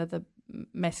 but kind of the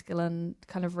masculine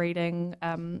kind of reading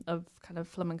of kind of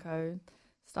flamenco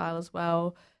style as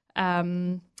well.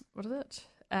 What is it?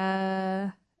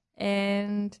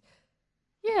 And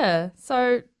yeah,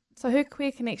 so her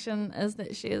queer connection is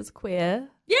that she is queer.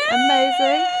 Yeah,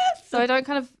 amazing. So I don't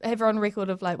kind of have her on record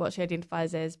of like what she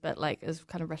identifies as, but like is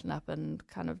kind of written up in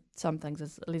kind of some things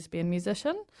as a lesbian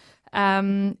musician.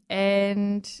 And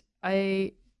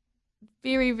I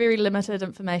very, very limited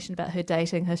information about her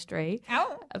dating history.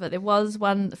 But there was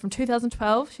one from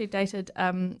 2012. She dated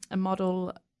a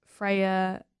model,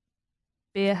 Freya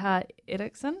Berha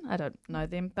Eriksson. I don't know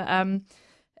them, but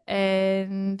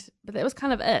But that was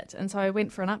kind of it. And so I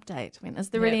went for an update. Is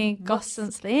there any goss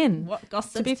since then? What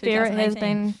goss? To be fair, it has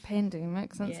been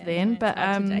pandemic since then. But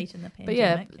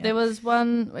there was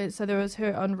one. So there was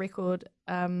her on record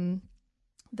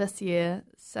this year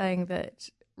saying that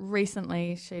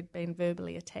recently she'd been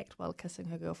verbally attacked while kissing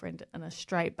her girlfriend in a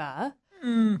straight bar.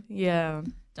 Yeah.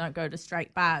 Don't go to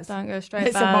straight bars. Don't go to straight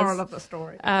bars. That's the moral of the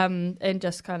story. And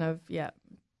just kind of,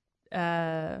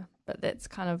 but that's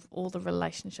kind of all the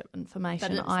relationship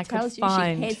information I could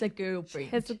find. She has a girlfriend.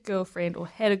 Has a girlfriend or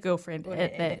had a girlfriend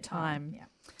at that time. Yeah.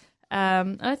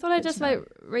 And I thought I'd just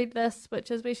read this,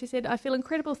 which is where she said, I feel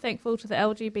incredibly thankful to the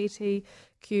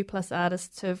LGBTQ plus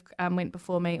artists who have went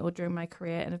before me or during my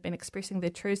career and have been expressing their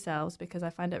true selves, because I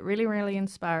find it really, really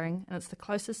inspiring, and it's the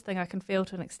closest thing I can feel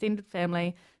to an extended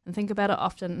family, and think about it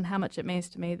often and how much it means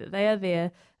to me that they are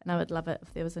there, and I would love it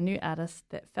if there was a new artist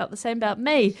that felt the same about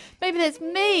me. Maybe that's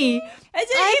me.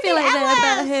 I feel like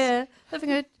that about her, living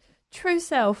her true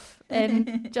self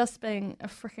and just being a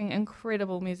freaking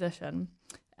incredible musician.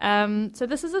 So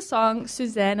this is a song,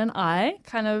 Suzanne and I,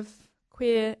 kind of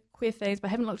queer themes, but I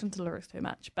haven't looked into the lyrics too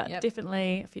much. But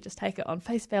definitely, if you just take it on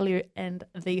face value and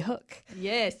the hook.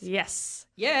 Yes. Yes.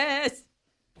 Yes.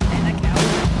 And a cow.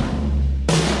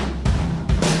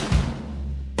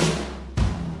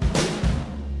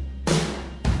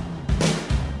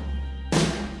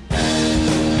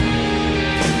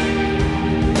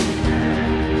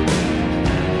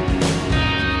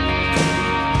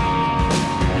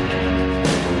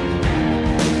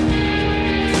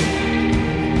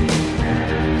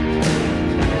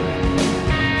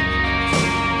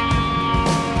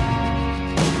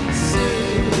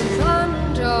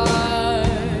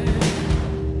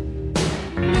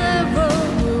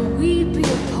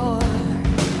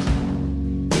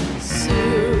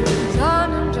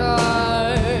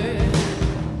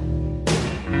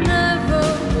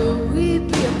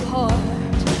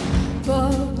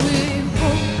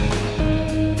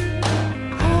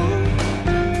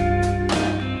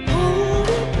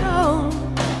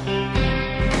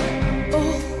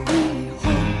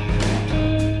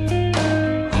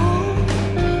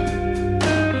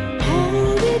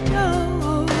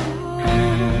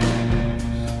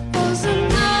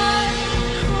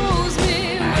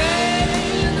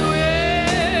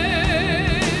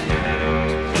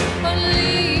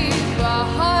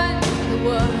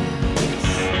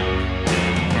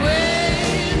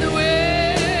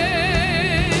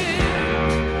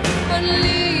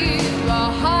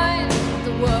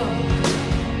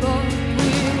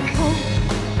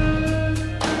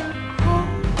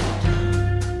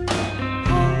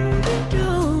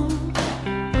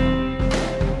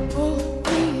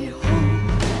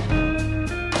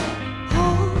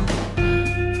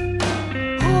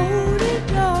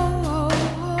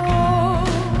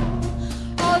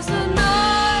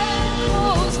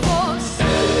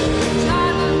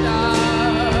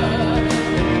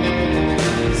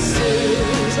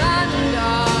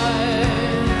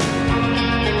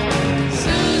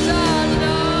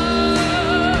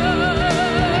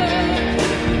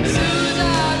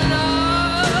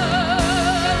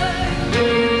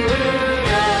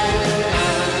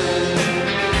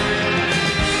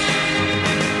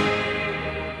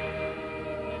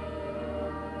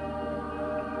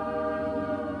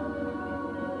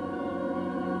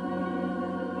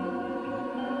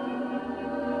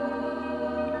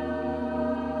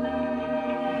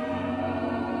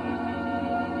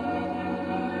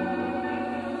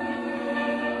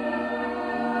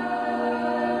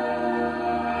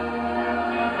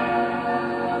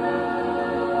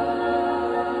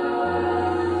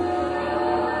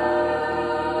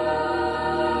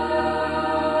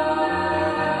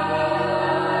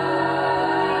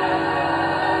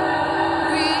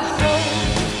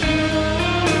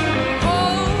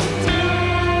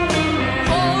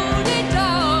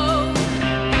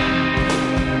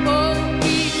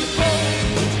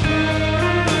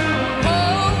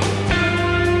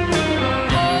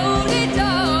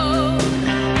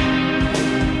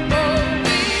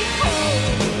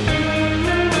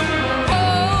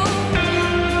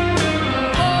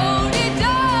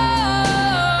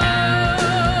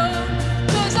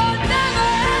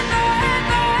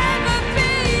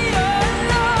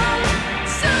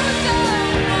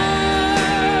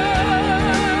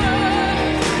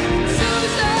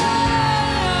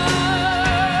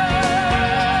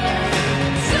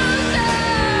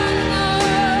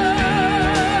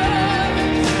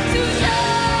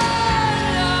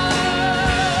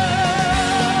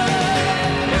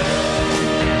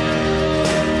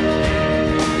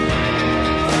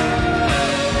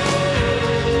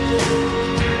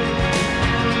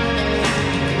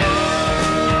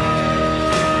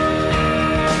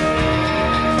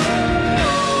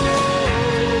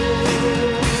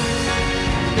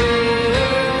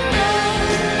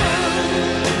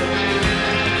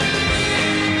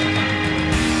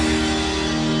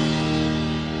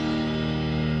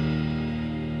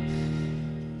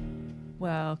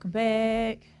 Welcome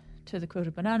back to the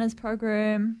Quilted Bananas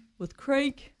program with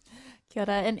Creek. Kia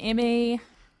ora and Emmy.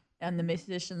 And the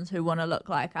musicians who want to look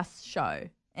like us show.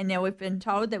 And now we've been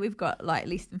told that we've got like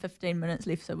less than 15 minutes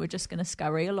left, so we're just going to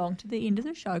scurry along to the end of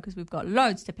the show because we've got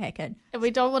loads to pack in. And we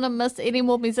don't want to miss any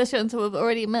more musicians who we've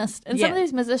already missed. And some of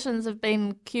these musicians have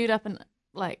been queued up in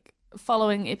like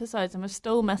following episodes and we've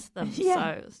still missed them.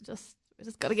 So it's just we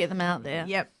just got to get them out there.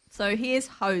 Yep. So here's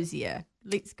Hosier.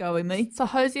 Let's go with me. So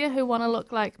Hosier, who want to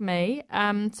look like me.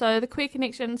 So the Queer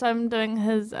Connection, so I'm doing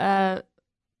his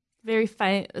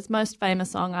his most famous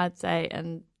song, I'd say,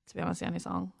 and to be honest, the only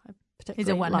song I particularly He's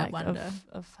a one-hit like wonder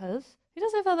of his. He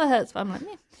does have other hits, but I'm like,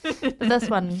 meh. But this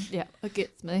one, it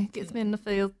gets me in the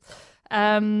field.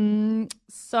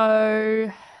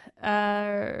 So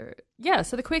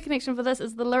the Queer Connection for this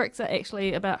is the lyrics are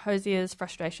actually about Hosier's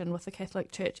frustration with the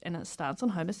Catholic Church and its stance on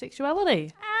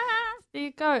homosexuality. There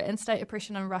you go. And state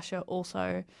oppression in Russia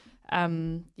also,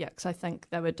 because I think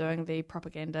they were doing the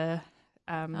propaganda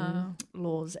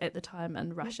laws at the time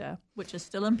in Russia. Which is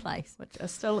still in place. So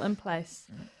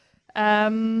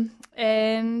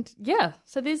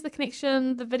there's the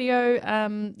connection, the video,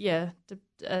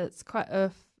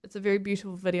 it's a very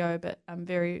beautiful video, but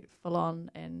very full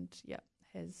on and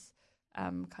has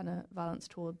kind of violence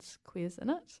towards queers in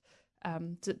it.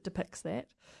 Depicts that,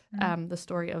 the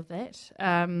story of that.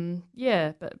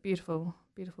 But beautiful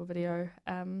video.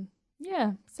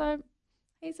 So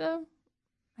he's an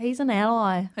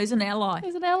ally. Who's an ally?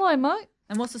 He's an ally, mate.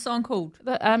 And what's the song called?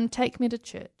 Take Me to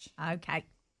Church. Okay.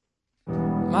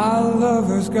 My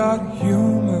lover's got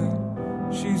humor.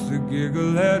 She's the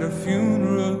giggle at a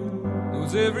funeral.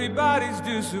 Knows everybody's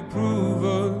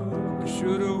disapproval. I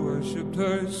should've worshipped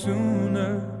her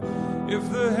sooner. If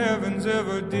the heavens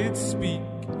ever did speak,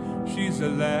 she's the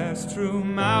last true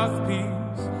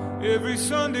mouthpiece. Every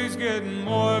Sunday's getting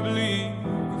more bleak,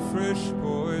 a fresh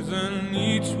poison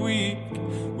each week.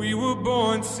 We were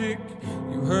born sick,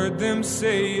 you heard them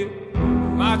say it.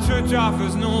 My church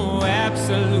offers no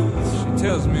absolutes. She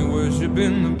tells me worship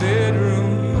in the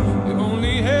bedroom. The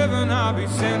only heaven I'll be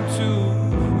sent to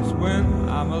is when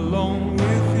I'm alone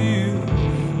with you.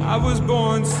 I was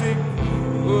born sick,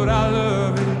 but I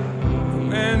love it.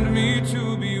 Command me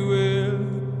to be well.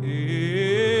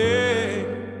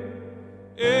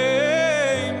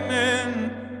 Amen.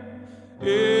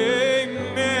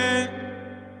 Amen.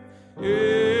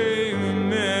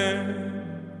 Amen.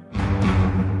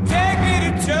 Take me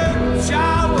to church. I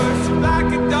worship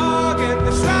like a dog at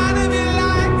the shrine of your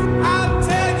life. I'll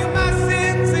tell you my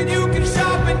sins and you can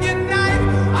sharpen your knife.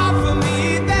 Offer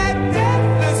me that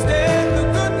deathless death, the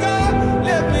good God.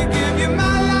 Let me give you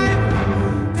my life.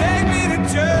 Take me to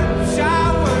church. I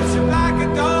worship like a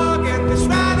dog at the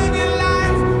shrine of your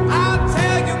life. I'll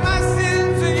tell you my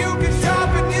sins and you can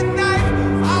sharpen your knife.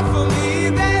 Offer me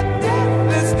that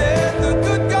deathless death, the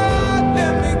good God.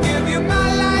 Let me give you my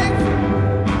life.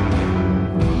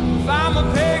 If I'm a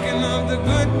pagan of the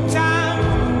good time,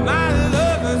 my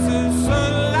lover's the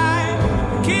sunlight.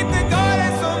 Keep the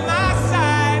goddess on my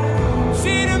side.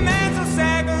 She demands a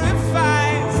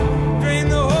sacrifice. Drain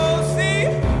the whole sea,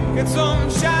 get some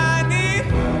shiny,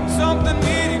 something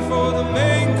meaty for the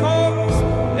main course.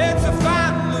 Let's a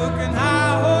fine looking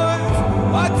high horse.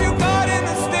 What you got in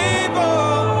the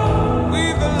stable?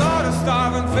 We've a lot of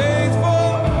starving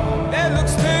faithful. That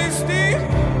looks tasty,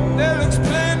 that looks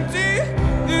plenty.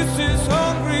 This is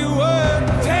hungry work.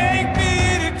 Take me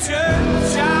to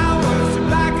church. I worship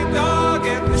like a dog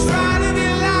at the shrine of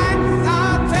your life.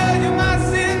 I'll tell you my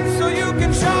sins so you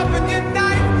can sharpen your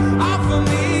knife. Offer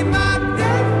me my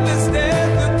deathless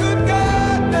death, the good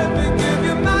God. Let me give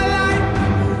you my life.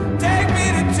 Take me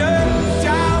to church. I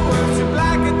worship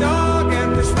like a dog at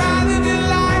the shrine of your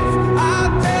life.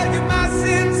 I'll tell you my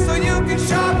sins so you can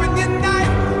sharpen your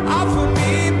knife. Offer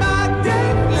me my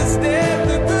deathless death,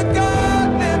 the good God.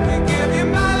 Let me give you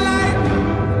my life.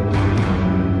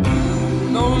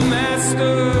 No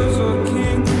masters or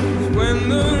kings when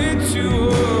the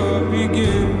ritual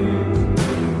begins.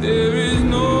 There is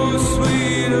no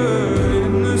sweeter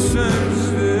innocence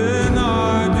than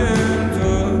our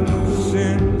gentle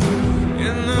sin.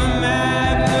 In the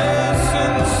madness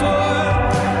and soil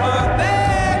of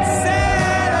that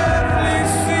sad earthly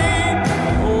scene,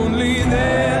 only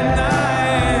then I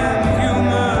am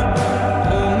human,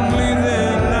 only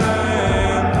then I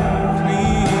am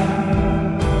clean.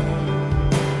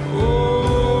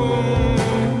 Oh,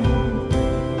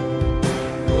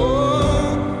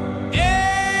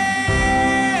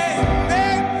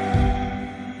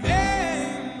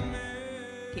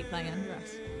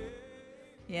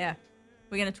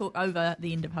 going to talk over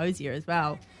the end of Hosier as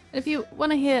well. If you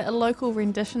want to hear a local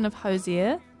rendition of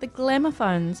Hosier, the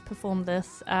Glamophones performed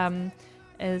this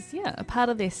as a part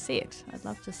of their set. I'd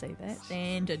love to see that.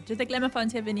 Standard. Do the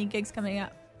Glamophones have any gigs coming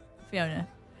up, Fiona?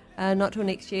 Not till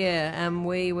next year.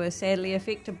 We were sadly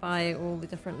affected by all the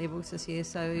different levels this year,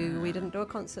 so we didn't do a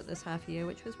concert this half year,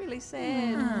 which was really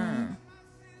sad.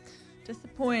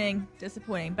 Disappointing.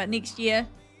 But next year,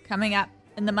 coming up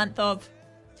in the month of...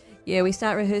 Yeah, we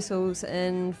start rehearsals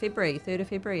in February, 3rd of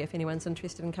February, if anyone's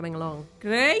interested in coming along.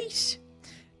 Great.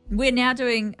 We're now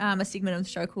doing a segment of the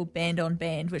show called Band on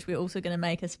Band, which we're also going to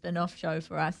make a spin-off show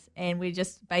for us, and we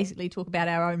just basically talk about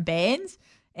our own bands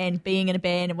and being in a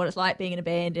band and what it's like being in a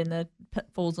band and the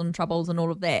pitfalls and troubles and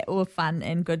all of that, all fun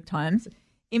and good times.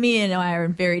 Emmy and I are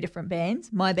in very different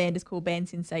bands. My band is called Band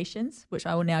Sensations, which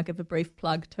I will now give a brief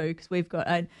plug to because we've got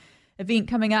an event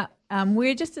coming up.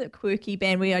 We're just a quirky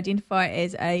band. We identify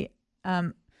as a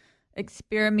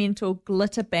experimental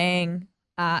glitter bang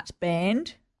art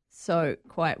band, so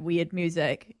quite weird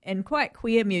music and quite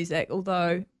queer music,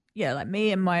 although, like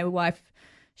me and my wife,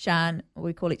 Sian,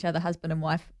 we call each other husband and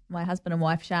wife. My husband and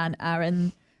wife, Sian, are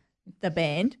in the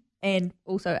band, and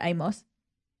also Amos,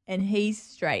 and he's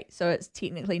straight, so it's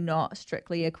technically not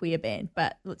strictly a queer band,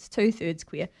 but it's 2/3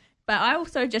 queer. But I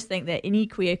also just think that any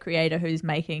queer creator who's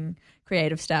making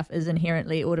creative stuff is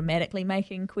inherently automatically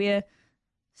making queer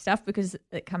stuff because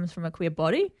it comes from a queer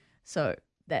body. So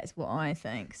that's what I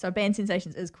think. So Band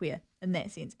Sensations is queer in that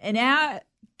sense. And our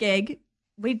gig,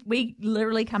 we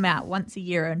literally come out once a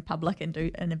year in public and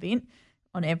do an event.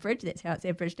 On average, that's how it's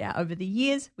averaged out over the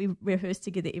years. We rehearse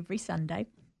together every Sunday.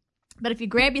 But if you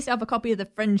grab yourself a copy of the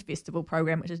Fringe Festival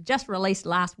program, which was just released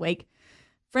last week,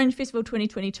 Fringe Festival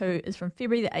 2022 is from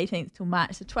February the 18th till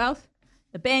March the 12th.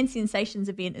 The Band Sensations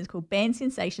event is called Band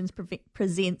Sensations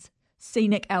Presents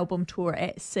Scenic Album Tour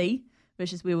at Sea,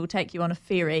 which is where we'll take you on a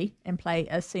ferry and play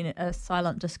a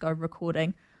silent disco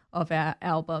recording of our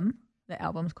album. The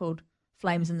album's called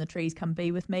Flames in the Trees, Come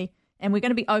Be With Me. And we're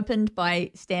going to be opened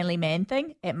by Stanley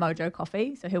Man-Thing at Mojo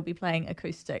Coffee. So he'll be playing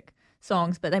acoustic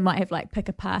songs, but they might have like pick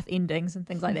a path endings and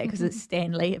things like that because it's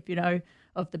Stanley, if you know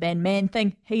of the band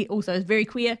Man-Thing. He also is very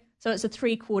queer. So it's a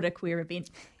 3/4 queer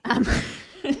event.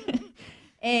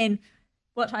 And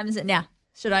what time is it now?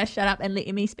 Should I shut up and let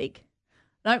Emmy speak?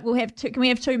 No, we'll have can we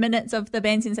have 2 minutes of the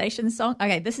Band Sensations song?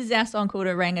 Okay, this is our song called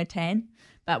Orangutan,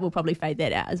 but we'll probably fade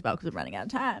that out as well because we're running out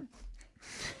of time.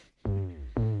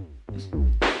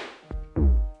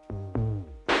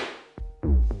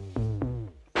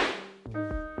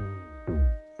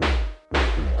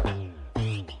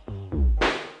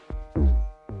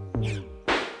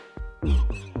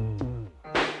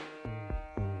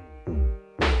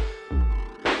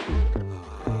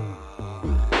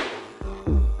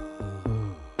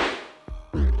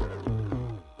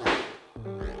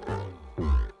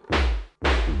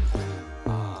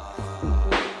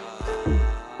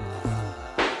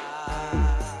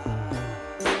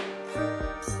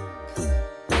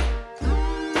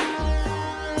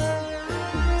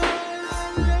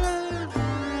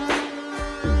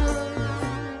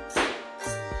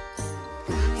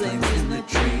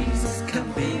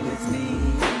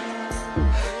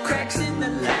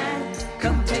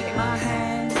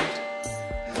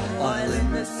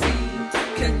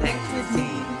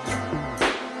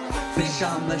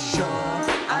 On the shore,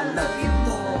 I love you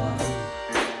more.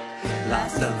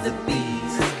 Last of the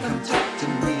bees, come talk to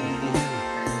me.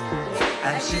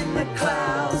 Ash in the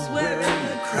clouds, we're in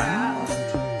the crowd.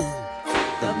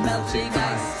 The melting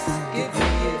ice, give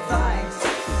me advice.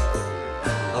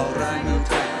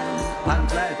 Orangutan, I'm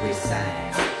glad we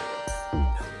sang.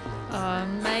 Oh,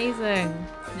 amazing.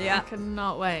 Yeah. I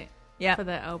cannot wait for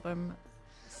that album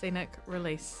scenic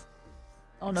release.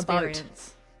 On a boat.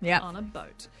 Yeah. On a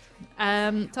boat.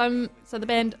 So the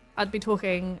band I'd be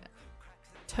talking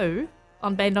to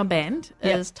on Band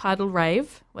is Tidal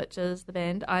Rave, which is the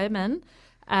band I am in.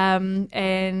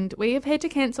 And we have had to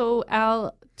cancel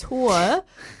our tour,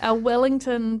 our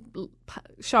Wellington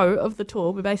show of the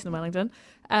tour. We're based in Wellington.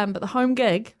 But the home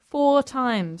gig 4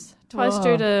 times. Twice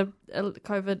due to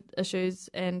COVID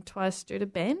issues and twice due to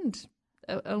band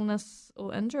illness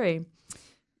or injury.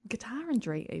 Guitar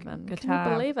injury even. Can you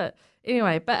believe it?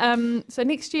 Anyway, but so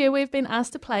next year we've been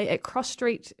asked to play at Cross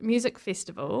Street Music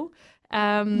Festival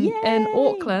in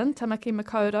Auckland, Tamaki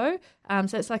Makaurau.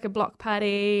 So it's like a block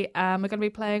party. We're going to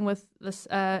be playing with this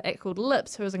act called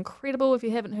Lips, who is incredible. If you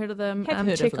haven't heard of them,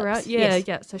 check her out.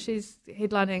 Yeah. So she's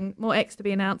headlining, more acts to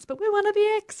be announced, but we're one of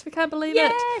the acts. We can't believe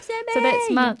it. So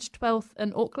that's March 12th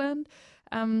in Auckland.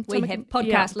 We have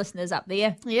podcast listeners up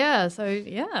there. Yeah, so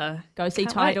yeah. Go see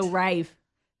Tidal Rave.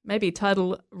 Maybe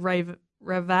Tidal Rave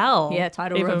Ravel. Yeah,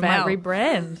 title Even Ravel. might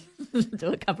rebrand.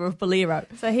 Do a cover of Bolero.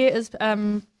 So here is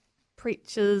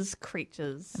Preacher's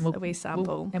Creatures, a wee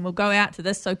sample. We'll go out to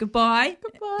this. So goodbye.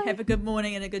 Goodbye. Have a good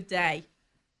morning and a good day.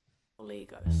 Holy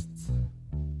Ghosts.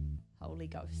 Holy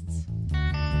Ghosts.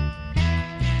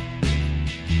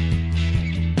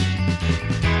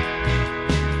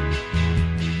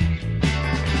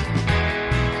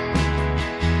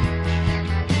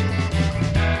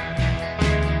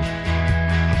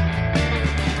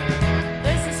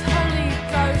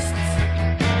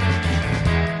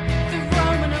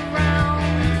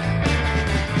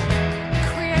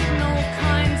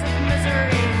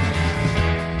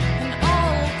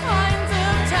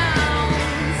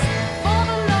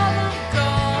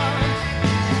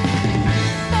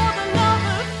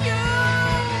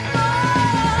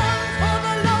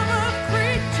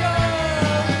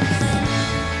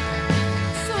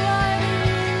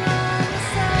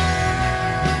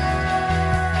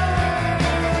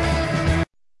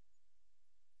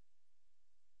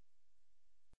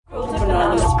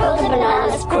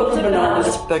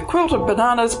 The Quilted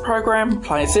Bananas program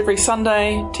plays every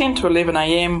Sunday, 10 to 11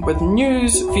 a.m. with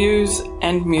news, views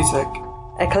and music.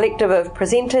 A collective of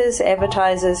presenters,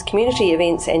 advertisers, community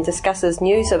events and discusses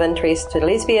news of interest to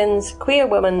lesbians, queer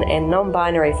women and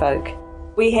non-binary folk.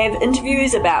 We have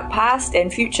interviews about past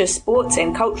and future sports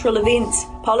and cultural events,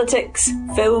 politics,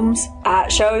 films,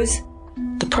 art shows.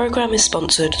 The programme is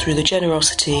sponsored through the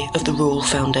generosity of the Rural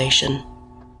Foundation.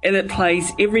 And it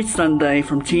plays every Sunday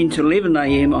from 10 to 11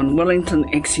 a.m. on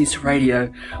Wellington Access Radio,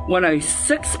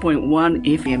 106.1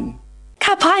 FM.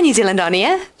 Ka pai, New Zealand on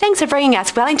air. Thanks for bringing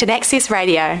us Wellington Access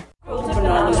Radio.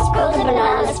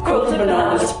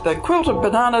 The Quilted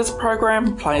Bananas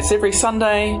program plays every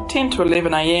Sunday, 10 to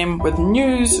 11 a.m. with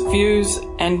news, views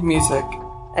and music.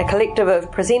 A collective of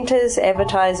presenters,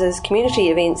 advertisers, community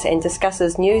events and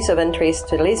discusses news of interest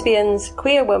to lesbians,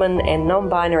 queer women and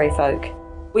non-binary folk.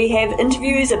 We have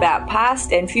interviews about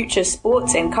past and future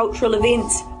sports and cultural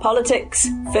events, politics,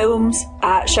 films,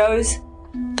 art shows.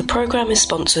 The programme is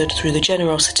sponsored through the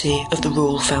generosity of the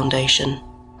Rural Foundation.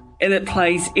 And it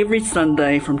plays every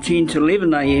Sunday from 10 to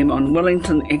 11 a.m. on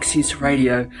Wellington Access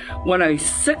Radio,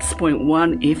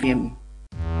 106.1 FM.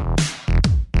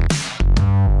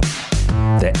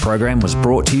 That program was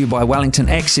brought to you by Wellington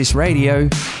Access Radio.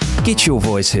 Get your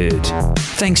voice heard.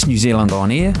 Thanks New Zealand On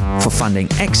Air for funding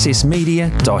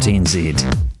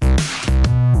accessmedia.nz.